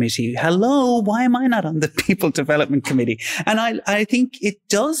Development Committee? Hello, why am I not on the People Development Committee? And I think it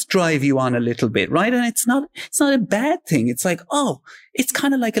does drive you on a little bit, right? And it's not a bad thing. It's like, oh, it's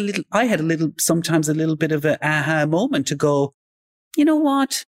kind of like I had sometimes a little bit of an aha moment to go, you know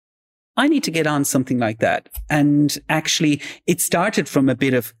what? I need to get on something like that. And actually, it started from a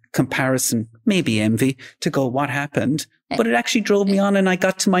bit of comparison, maybe envy, to go, what happened? But it actually drove me on, and I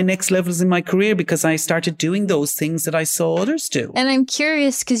got to my next levels in my career because I started doing those things that I saw others do. And I'm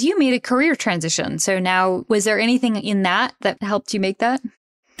curious, because you made a career transition. So now, was there anything in that helped you make that?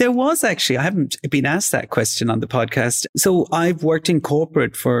 There was actually. I haven't been asked that question on the podcast. So I've worked in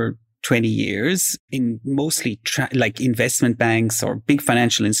corporate for 20 years in mostly like investment banks or big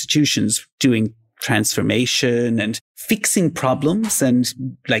financial institutions doing transformation and fixing problems and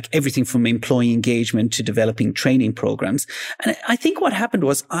like everything from employee engagement to developing training programs. And I think what happened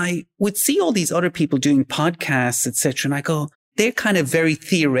was I would see all these other people doing podcasts, etc. And I go, they're kind of very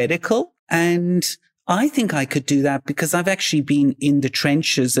theoretical. And I think I could do that because I've actually been in the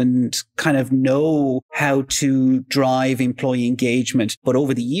trenches and kind of know how to drive employee engagement. But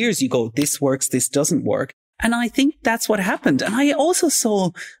over the years, you go, this works, this doesn't work. And I think that's what happened. And I also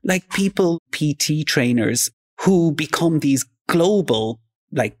saw like people, PT trainers who become these global,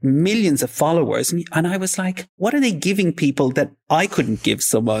 like millions of followers. And I was like, what are they giving people that I couldn't give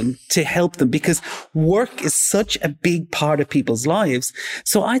someone to help them? Because work is such a big part of people's lives.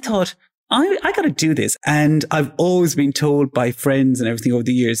 So I thought, I got to do this. And I've always been told by friends and everything over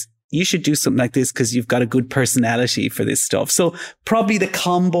the years, you should do something like this because you've got a good personality for this stuff. So probably the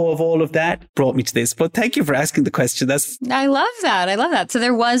combo of all of that brought me to this. But thank you for asking the question. I love that. So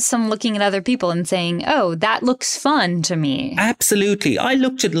there was some looking at other people and saying, oh, that looks fun to me. Absolutely. I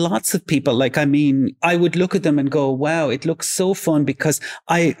looked at lots of people. I would look at them and go, wow, it looks so fun because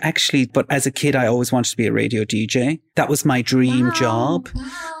but as a kid, I always wanted to be a radio DJ. That was my dream job.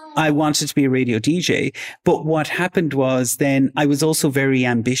 Wow. I wanted to be a radio DJ. But what happened was then I was also very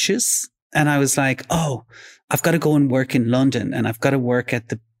ambitious. And I was like, oh, I've got to go and work in London. And I've got to work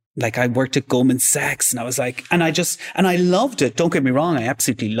I worked at Goldman Sachs. And I was like, and I loved it. Don't get me wrong. I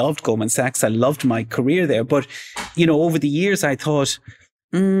absolutely loved Goldman Sachs. I loved my career there. But, over the years, I thought,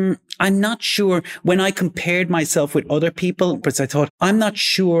 I'm not sure. When I compared myself with other people, because I thought, I'm not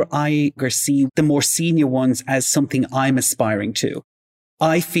sure I see the more senior ones as something I'm aspiring to.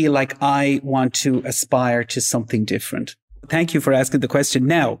 I feel like I want to aspire to something different. Thank you for asking the question.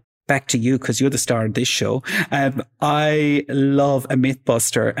 Now, back to you, because you're the star of this show. I love a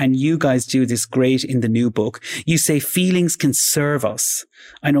Mythbuster, and you guys do this great in the new book. You say feelings can serve us.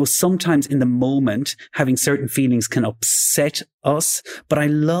 I know sometimes in the moment, having certain feelings can upset us, but I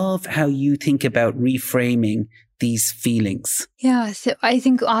love how you think about reframing these feelings. Yeah. So I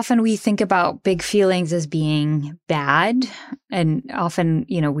think often we think about big feelings as being bad. And often,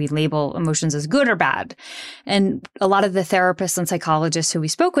 we label emotions as good or bad. And a lot of the therapists and psychologists who we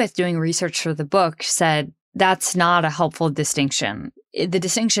spoke with doing research for the book said that's not a helpful distinction. The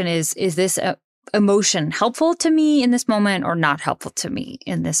distinction is this emotion helpful to me in this moment or not helpful to me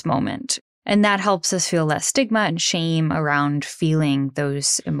in this moment? And that helps us feel less stigma and shame around feeling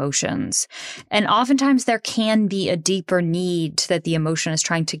those emotions. And oftentimes there can be a deeper need that the emotion is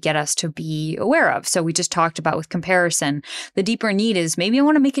trying to get us to be aware of. So we just talked about with comparison, the deeper need is maybe I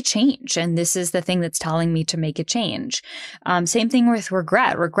want to make a change. And this is the thing that's telling me to make a change. Same thing with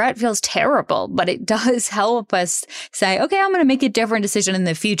regret. Regret feels terrible, but it does help us say, okay, I'm going to make a different decision in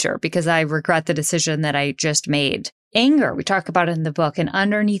the future because I regret the decision that I just made. Anger, we talk about it in the book, and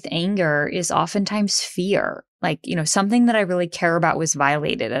underneath anger is oftentimes fear. Something that I really care about was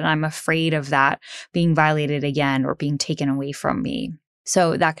violated, and I'm afraid of that being violated again or being taken away from me.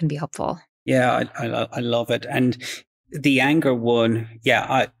 So that can be helpful. Yeah, I love it. And the anger one,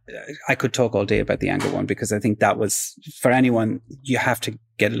 I could talk all day about the anger one because I think that was, for anyone, you have to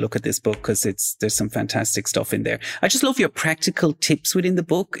get a look at this book because there's some fantastic stuff in there. I just love your practical tips within the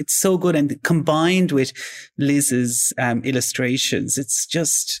book. It's so good. And combined with Liz's illustrations,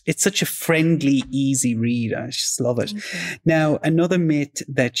 it's such a friendly, easy read. I just love it. Now, another myth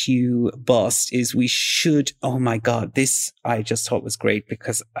that you bust is oh my God, this I just thought was great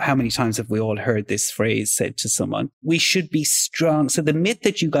because how many times have we all heard this phrase said to someone? We should be strong. So the myth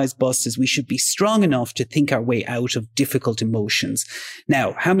that you guys bust is we should be strong enough to think our way out of difficult emotions.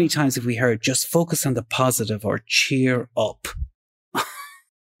 Now, how many times have we heard just focus on the positive or cheer up?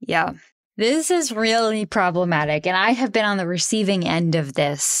 Yeah, this is really problematic. And I have been on the receiving end of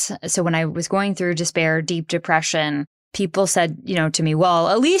this. So when I was going through despair, deep depression, people said, to me, well,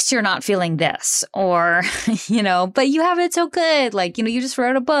 at least you're not feeling this, or, but you have it so good. You just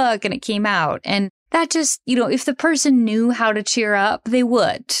wrote a book and it came out. And that just, if the person knew how to cheer up, they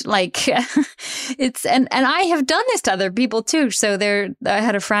would. Like and I have done this to other people too. So I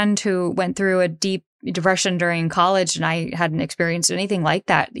had a friend who went through a deep depression during college, and I hadn't experienced anything like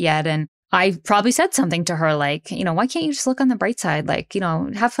that yet. And I probably said something to her like, why can't you just look on the bright side? Like,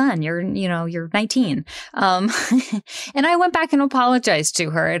 have fun. You're 19. And I went back and apologized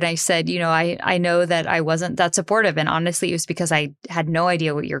to her. And I said, I know that I wasn't that supportive. And honestly, it was because I had no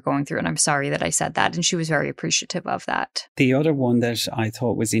idea what you're going through. And I'm sorry that I said that. And she was very appreciative of that. The other one that I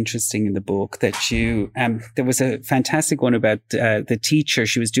thought was interesting in the book that there was a fantastic one about the teacher.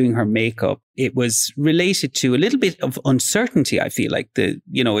 She was doing her makeup. It was related to a little bit of uncertainty. I feel like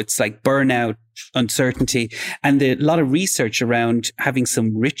it's like burnout, uncertainty, and a lot of research around having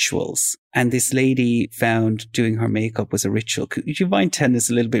some rituals. And this lady found doing her makeup was a ritual. Could you mind telling us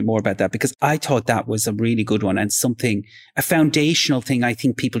a little bit more about that? Because I thought that was a really good one and a foundational thing I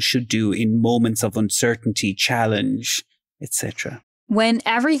think people should do in moments of uncertainty, challenge, etc. When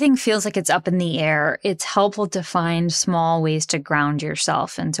everything feels like it's up in the air, it's helpful to find small ways to ground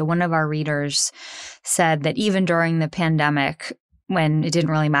yourself. And so one of our readers said that even during the pandemic, when it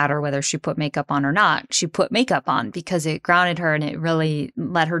didn't really matter whether she put makeup on or not, she put makeup on because it grounded her and it really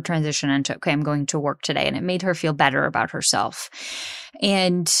let her transition into, okay, I'm going to work today. And it made her feel better about herself.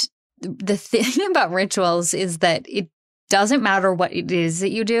 And the thing about rituals is that it doesn't matter what it is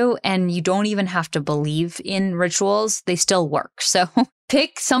that you do, and you don't even have to believe in rituals. They still work. So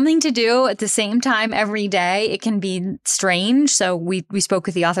pick something to do at the same time every day. It can be strange. So we spoke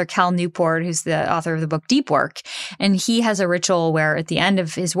with the author Cal Newport, who's the author of the book Deep Work, and he has a ritual where at the end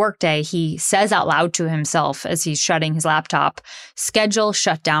of his workday, he says out loud to himself as he's shutting his laptop, schedule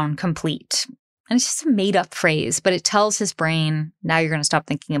shutdown complete. And it's just a made up phrase, but it tells his brain, now you're going to stop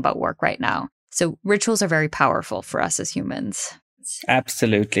thinking about work right now. So rituals are very powerful for us as humans.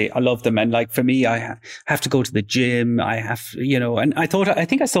 Absolutely. I love them. And like for me, I have to go to the gym. I have, and I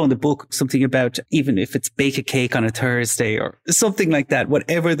think I saw in the book something about even if it's bake a cake on a Thursday or something like that,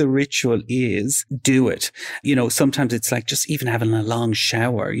 whatever the ritual is, do it. Sometimes it's like just even having a long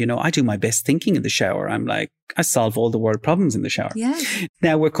shower. I do my best thinking in the shower. I'm like, I solve all the world problems in the shower. Yeah.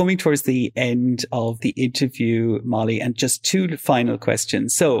 Now we're coming towards the end of the interview, Mollie, and just two final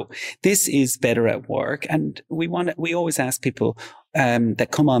questions. So this is Better at Work. And we always ask people that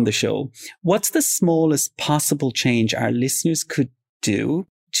come on the show, what's the smallest possible change our listeners could do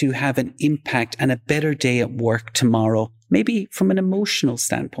to have an impact and a better day at work tomorrow, maybe from an emotional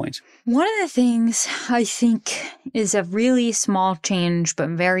standpoint? One of the things I think is a really small change, but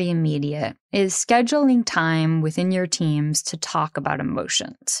very immediate, is scheduling time within your teams to talk about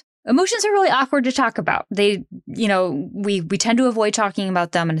emotions. Emotions are really awkward to talk about. We tend to avoid talking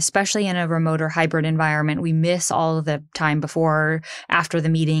about them, and especially in a remote or hybrid environment, we miss all of the time before, after the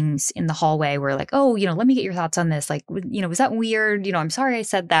meetings in the hallway. We're like, oh, let me get your thoughts on this. Like, was that weird? I'm sorry I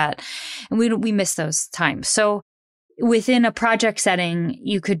said that. And we miss those times. So within a project setting,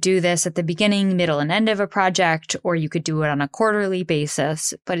 you could do this at the beginning, middle, and end of a project, or you could do it on a quarterly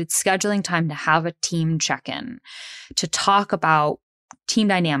basis, but it's scheduling time to have a team check-in, to talk about team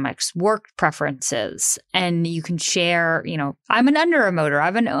dynamics, work preferences, and you can share, I'm an under-emoter,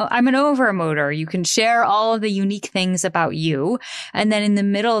 I'm an over-emoter. You can share all of the unique things about you. And then in the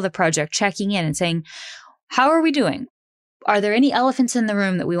middle of the project, checking in and saying, how are we doing? Are there any elephants in the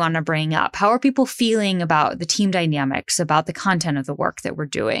room that we want to bring up? How are people feeling about the team dynamics, about the content of the work that we're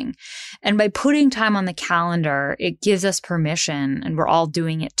doing? And by putting time on the calendar, it gives us permission, and we're all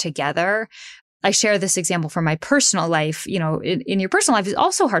doing it together. I share this example from my personal life. In your personal life, it's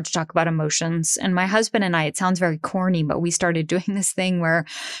also hard to talk about emotions. And my husband and I, it sounds very corny, but we started doing this thing where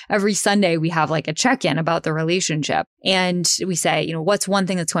every Sunday we have like a check-in about the relationship. And we say, what's one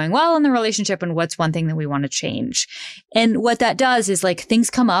thing that's going well in the relationship and what's one thing that we want to change? And what that does is like things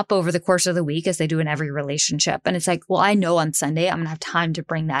come up over the course of the week as they do in every relationship. And it's like, well, I know on Sunday I'm going to have time to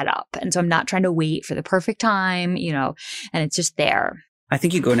bring that up. And so I'm not trying to wait for the perfect time, and it's just there. I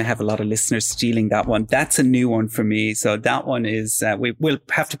think you're going to have a lot of listeners stealing that one. That's a new one for me. So that one is, we'll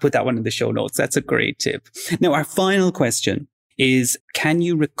have to put that one in the show notes. That's a great tip. Now, our final question is, can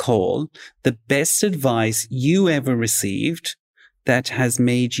you recall the best advice you ever received that has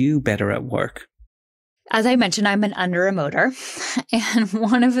made you better at work? As I mentioned, I'm an under-emoter. And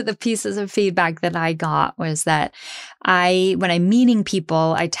one of the pieces of feedback that I got was that when I'm meeting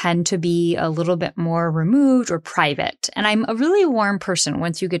people, I tend to be a little bit more removed or private. And I'm a really warm person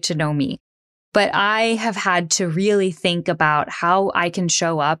once you get to know me. But I have had to really think about how I can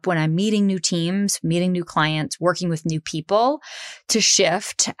show up when I'm meeting new teams, meeting new clients, working with new people to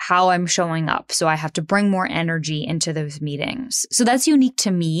shift how I'm showing up. So I have to bring more energy into those meetings. So that's unique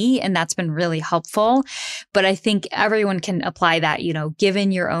to me, and that's been really helpful. But I think everyone can apply that,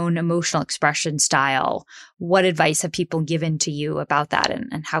 given your own emotional expression style. What advice have people given to you about that,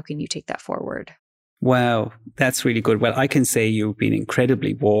 and how can you take that forward? Wow, that's really good. Well, I can say you've been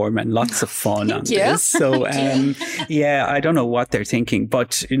incredibly warm and lots of fun on this. So, yeah, I don't know what they're thinking,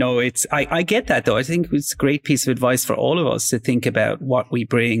 but I get that though. I think it's a great piece of advice for all of us to think about what we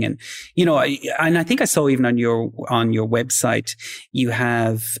bring. And, I think I saw even on your website, you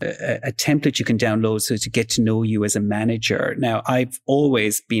have a template you can download so to get to know you as a manager. Now, I've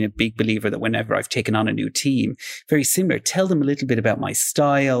always been a big believer that whenever I've taken on a new team, very similar, tell them a little bit about my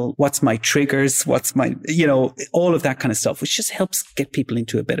style, what's my triggers, what's my, all of that kind of stuff, which just helps get people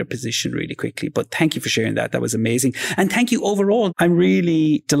into a better position really quickly. But thank you for sharing that. That was amazing. And thank you overall. I'm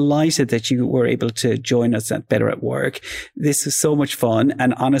really delighted that you were able to join us at Better at Work. This was so much fun.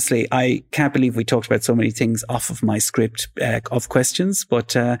 And honestly, I can't believe we talked about so many things off of my script of questions,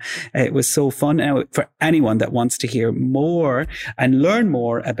 but it was so fun. Now, for anyone that wants to hear more and learn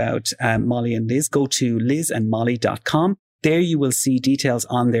more about Mollie and Liz, go to lizandmollie.com. There you will see details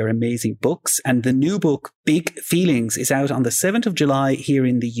on their amazing books. And the new book, Big Feelings, is out on the 7th of July here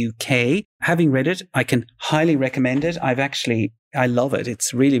in the UK. Having read it, I can highly recommend it. I love it.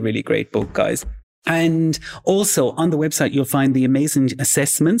 It's really, really great book, guys. And also on the website, you'll find the amazing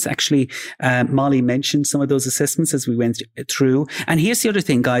assessments. Actually, Mollie mentioned some of those assessments as we went through. And here's the other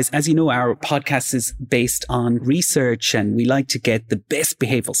thing, guys. As you know, our podcast is based on research and we like to get the best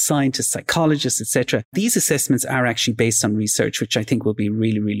behavioral scientists, psychologists, etc. These assessments are actually based on research, which I think will be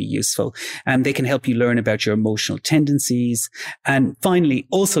really, really useful. And they can help you learn about your emotional tendencies. And finally,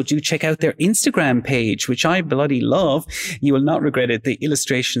 also do check out their Instagram page, which I bloody love. You will not regret it. The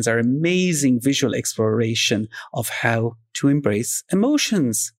illustrations are amazing visual exploration of how to embrace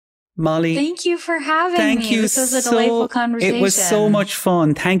emotions. Mollie, thank you for having me. This was a delightful conversation. It was so much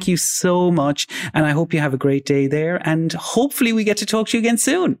fun. Thank you so much. And I hope you have a great day there. And hopefully we get to talk to you again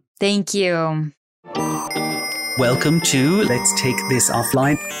soon. Thank you. Welcome to Let's Take This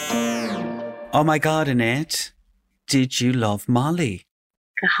Offline. Oh my God, Annette, did you love Mollie?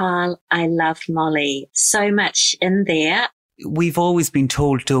 Cathal, I loved Mollie. So much in there. We've always been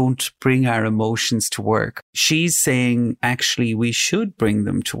told don't bring our emotions to work. She's saying actually we should bring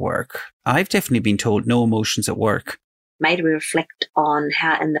them to work. I've definitely been told no emotions at work. Made me reflect on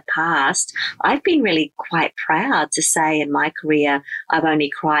how in the past I've been really quite proud to say in my career I've only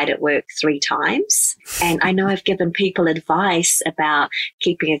cried at work 3 times. And I know I've given people advice about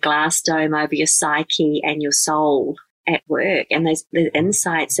keeping a glass dome over your psyche and your soul at work, and the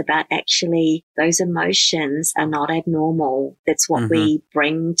insights about actually those emotions are not abnormal. That's what we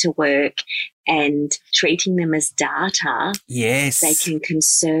bring to work, and treating them as data. Yes. They can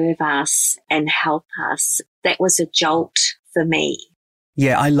conserve us and help us. That was a jolt for me.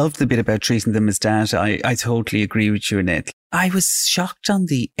 Yeah, I love the bit about treating them as data. I totally agree with you, Annette. I was shocked on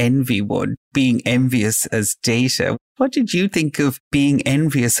the envy one, being envious as data. What did you think of being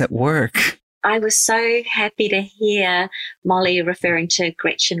envious at work? I was so happy to hear Mollie referring to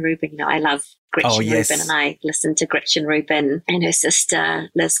Gretchen Rubin. I love Gretchen Rubin, and I listen to Gretchen Rubin and her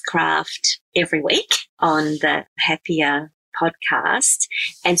sister Liz Craft every week on the Happier podcast.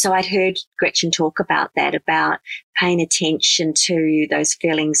 And so I'd heard Gretchen talk about that, about paying attention to those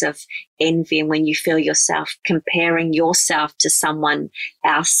feelings of envy, and when you feel yourself comparing yourself to someone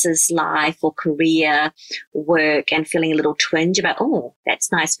else's life or career, work, and feeling a little twinge about, oh,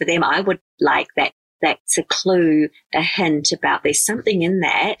 that's nice for them. I would like that. That's a clue, a hint about there's something in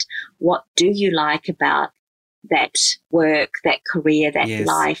that. What do you like about that work, that career, that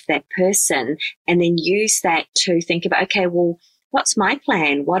life, that person? And then use that to think about, okay, well, what's my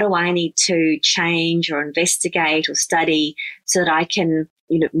plan? What do I need to change or investigate or study so that I can,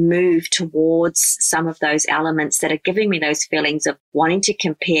 move towards some of those elements that are giving me those feelings of wanting to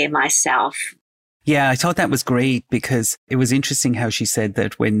compare myself. Yeah, I thought that was great because it was interesting how she said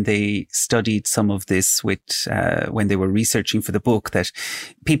that when they studied some of this when they were researching for the book, that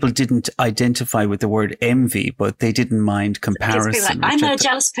people didn't identify with the word envy, but they didn't mind comparison. I'm not a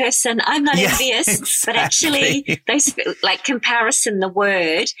jealous person. I'm not envious. Exactly. But actually, those comparison, the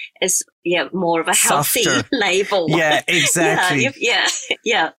word is more of a healthy softer label. Yeah, exactly.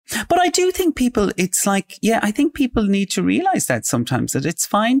 Yeah. But I do think people, it's like, I think people need to realize that sometimes, that it's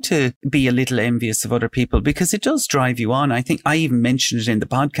fine to be a little envious of other people, because it does drive you on. I think I even mentioned it in the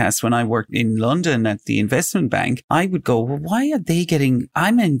podcast when I worked in London at the investment bank. I would go, well, why are they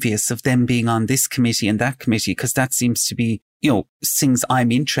I'm envious of them being on this committee and that committee, because that seems to be, things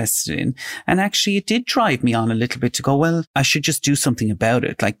I'm interested in. And actually it did drive me on a little bit to go, well, I should just do something about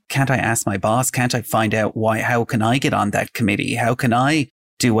it. Like, can't I ask my boss? Can't I find out how can I get on that committee? How can I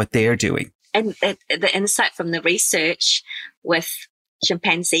do what they're doing? And the insight from the research with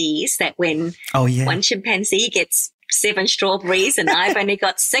chimpanzees, that when one chimpanzee gets 7 strawberries and I've only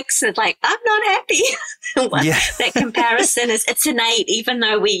got 6, it's like, I'm not happy. That comparison it's innate, even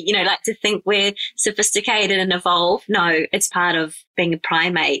though we, like to think we're sophisticated and evolved. No, it's part of being a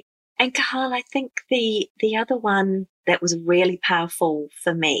primate. And Carl, I think the other one that was really powerful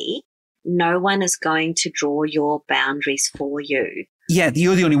for me, no one is going to draw your boundaries for you. Yeah,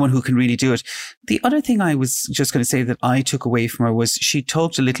 you're the only one who can really do it. The other thing I was just going to say that I took away from her was she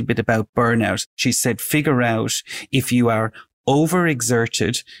talked a little bit about burnout. She said, figure out if you are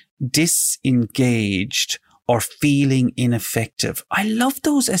overexerted, disengaged, or feeling ineffective. I love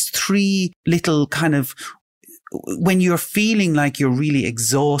those as 3 little kind of, when you're feeling like you're really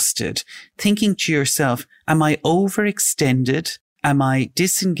exhausted, thinking to yourself, am I overextended? Am I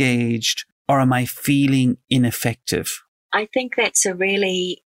disengaged? Or am I feeling ineffective? I think that's a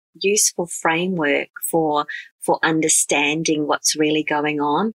really useful framework for understanding what's really going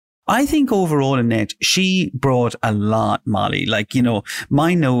on. I think overall, Annette, she brought a lot, Mollie. Like,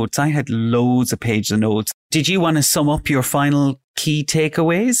 my notes, I had loads of pages of notes. Did you want to sum up your final key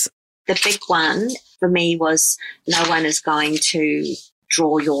takeaways? The big one for me was no one is going to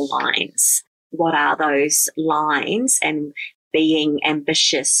draw your lines. What are those lines? And being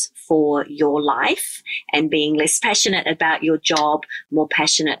ambitious for your life and being less passionate about your job, more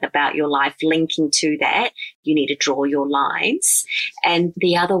passionate about your life, linking to that, you need to draw your lines. And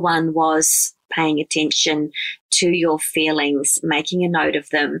the other one was paying attention to your feelings, making a note of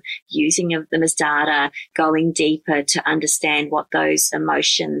them, using them as data, going deeper to understand what those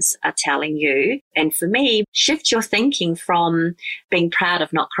emotions are telling you. And for me, shift your thinking from being proud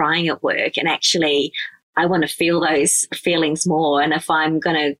of not crying at work and actually, I want to feel those feelings more. And if I'm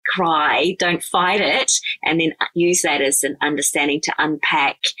going to cry, don't fight it. And then use that as an understanding to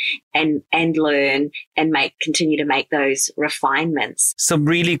unpack and learn and continue to make those refinements. Some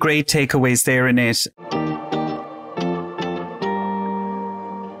really great takeaways there in it.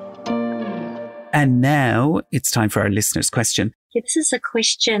 And now it's time for our listener's question. This is a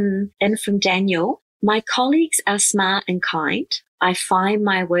question in from Daniel. My colleagues are smart and kind. I find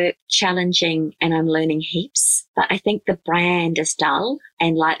my work challenging and I'm learning heaps, but I think the brand is dull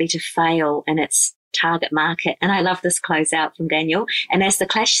and likely to fail in its target market. And I love this closeout from Daniel. And as the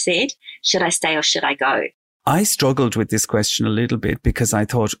Clash said, should I stay or should I go? I struggled with this question a little bit because I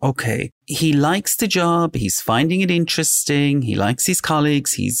thought, okay, he likes the job. He's finding it interesting. He likes his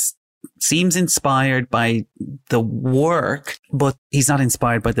colleagues. Seems inspired by the work, but he's not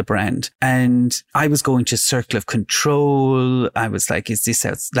inspired by the brand. And I was going to circle of control. I was like, is this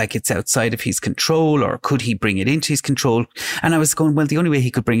it's outside of his control, or could he bring it into his control? And I was going, well, the only way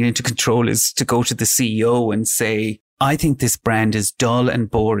he could bring it into control is to go to the CEO and say, I think this brand is dull and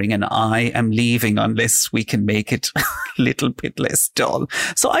boring and I am leaving unless we can make it a little bit less dull.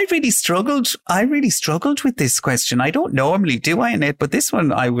 So I really struggled with this question. I don't normally do, Annette, but this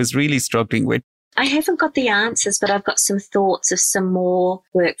one I was really struggling with. I haven't got the answers, but I've got some thoughts of some more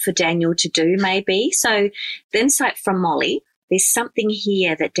work for Daniel to do maybe. So the insight from Mollie, there's something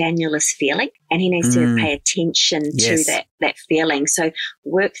here that Daniel is feeling and he needs to pay attention to that feeling. So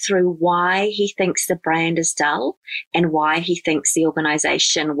work through why he thinks the brand is dull and why he thinks the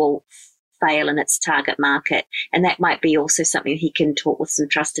organization will fail in its target market. And that might be also something he can talk with some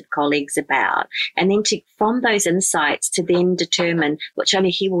trusted colleagues about. And then from those insights to then determine, which only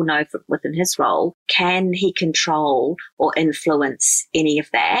he will know within his role, can he control or influence any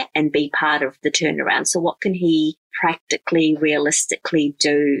of that and be part of the turnaround? So what can he practically, realistically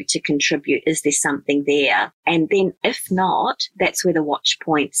do to contribute? Is there something there? And then if not, that's where the watch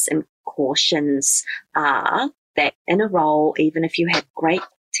points and cautions are, that in a role, even if you have great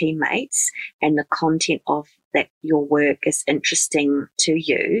teammates and the content of that your work is interesting to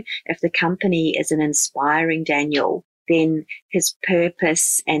you, if the company isn't inspiring Daniel, then his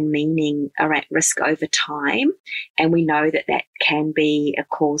purpose and meaning are at risk over time. And we know that can be a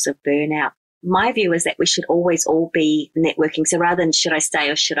cause of burnout my view is that we should always all be networking. So rather than should I stay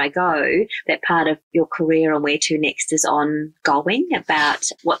or should I go, that part of your career and where to next is ongoing about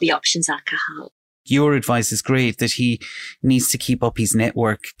what the options are, Kahal. Your advice is great that he needs to keep up his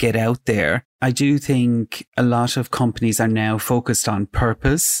network, get out there. I do think a lot of companies are now focused on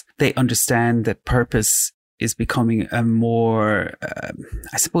purpose. They understand that purpose is becoming a more,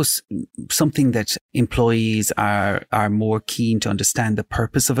 I suppose, something that employees are more keen to understand the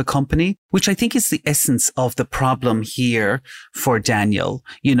purpose of a company, which I think is the essence of the problem here for Daniel.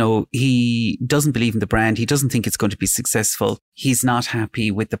 You know, he doesn't believe in the brand. He doesn't think it's going to be successful. He's not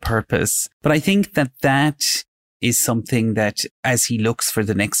happy with the purpose. But I think that is something that as he looks for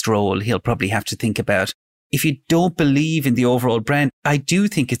the next role, he'll probably have to think about. If you don't believe in the overall brand, I do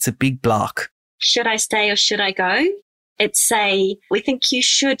think it's a big block. Should I stay or should I go? We think you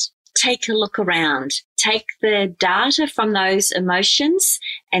should take a look around, take the data from those emotions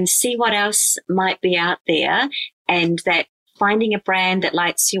and see what else might be out there, and that finding a brand that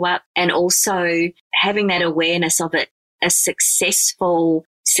lights you up and also having that awareness of it, a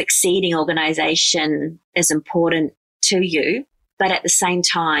succeeding organization is important to you. But at the same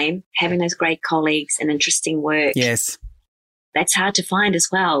time, having those great colleagues and interesting work. Yes. That's hard to find as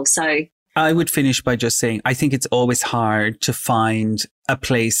well. So I would finish by just saying, I think it's always hard to find a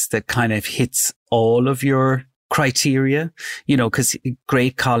place that kind of hits all of your criteria, you know, because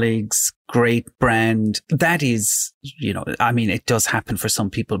great colleagues, great brand, that is, you know, I mean, it does happen for some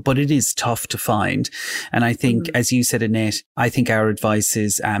people, but it is tough to find. And I think, as you said, Annette, I think our advice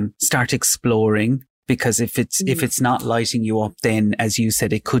is start exploring. Because if it's not lighting you up, then, as you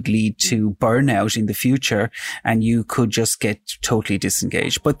said, it could lead to burnout in the future and you could just get totally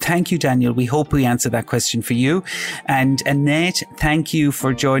disengaged. But thank you, Daniel. We hope we answered that question for you. And Annette, thank you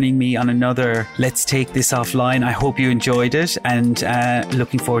for joining me on another Let's Take This Offline. I hope you enjoyed it and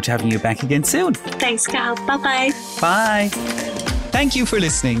looking forward to having you back again soon. Thanks, Carl. Bye-bye. Bye. Thank you for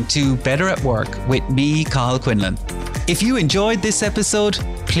listening to Better at Work with me, Cathal Quinlan. If you enjoyed this episode,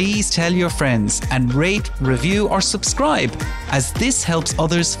 please tell your friends and rate, review or subscribe, as this helps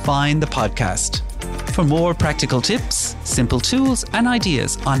others find the podcast. For more practical tips, simple tools and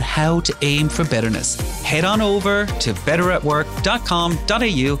ideas on how to aim for betterness, head on over to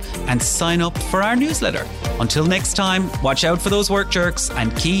betteratwork.com.au and sign up for our newsletter. Until next time, watch out for those work jerks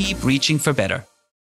and keep reaching for better.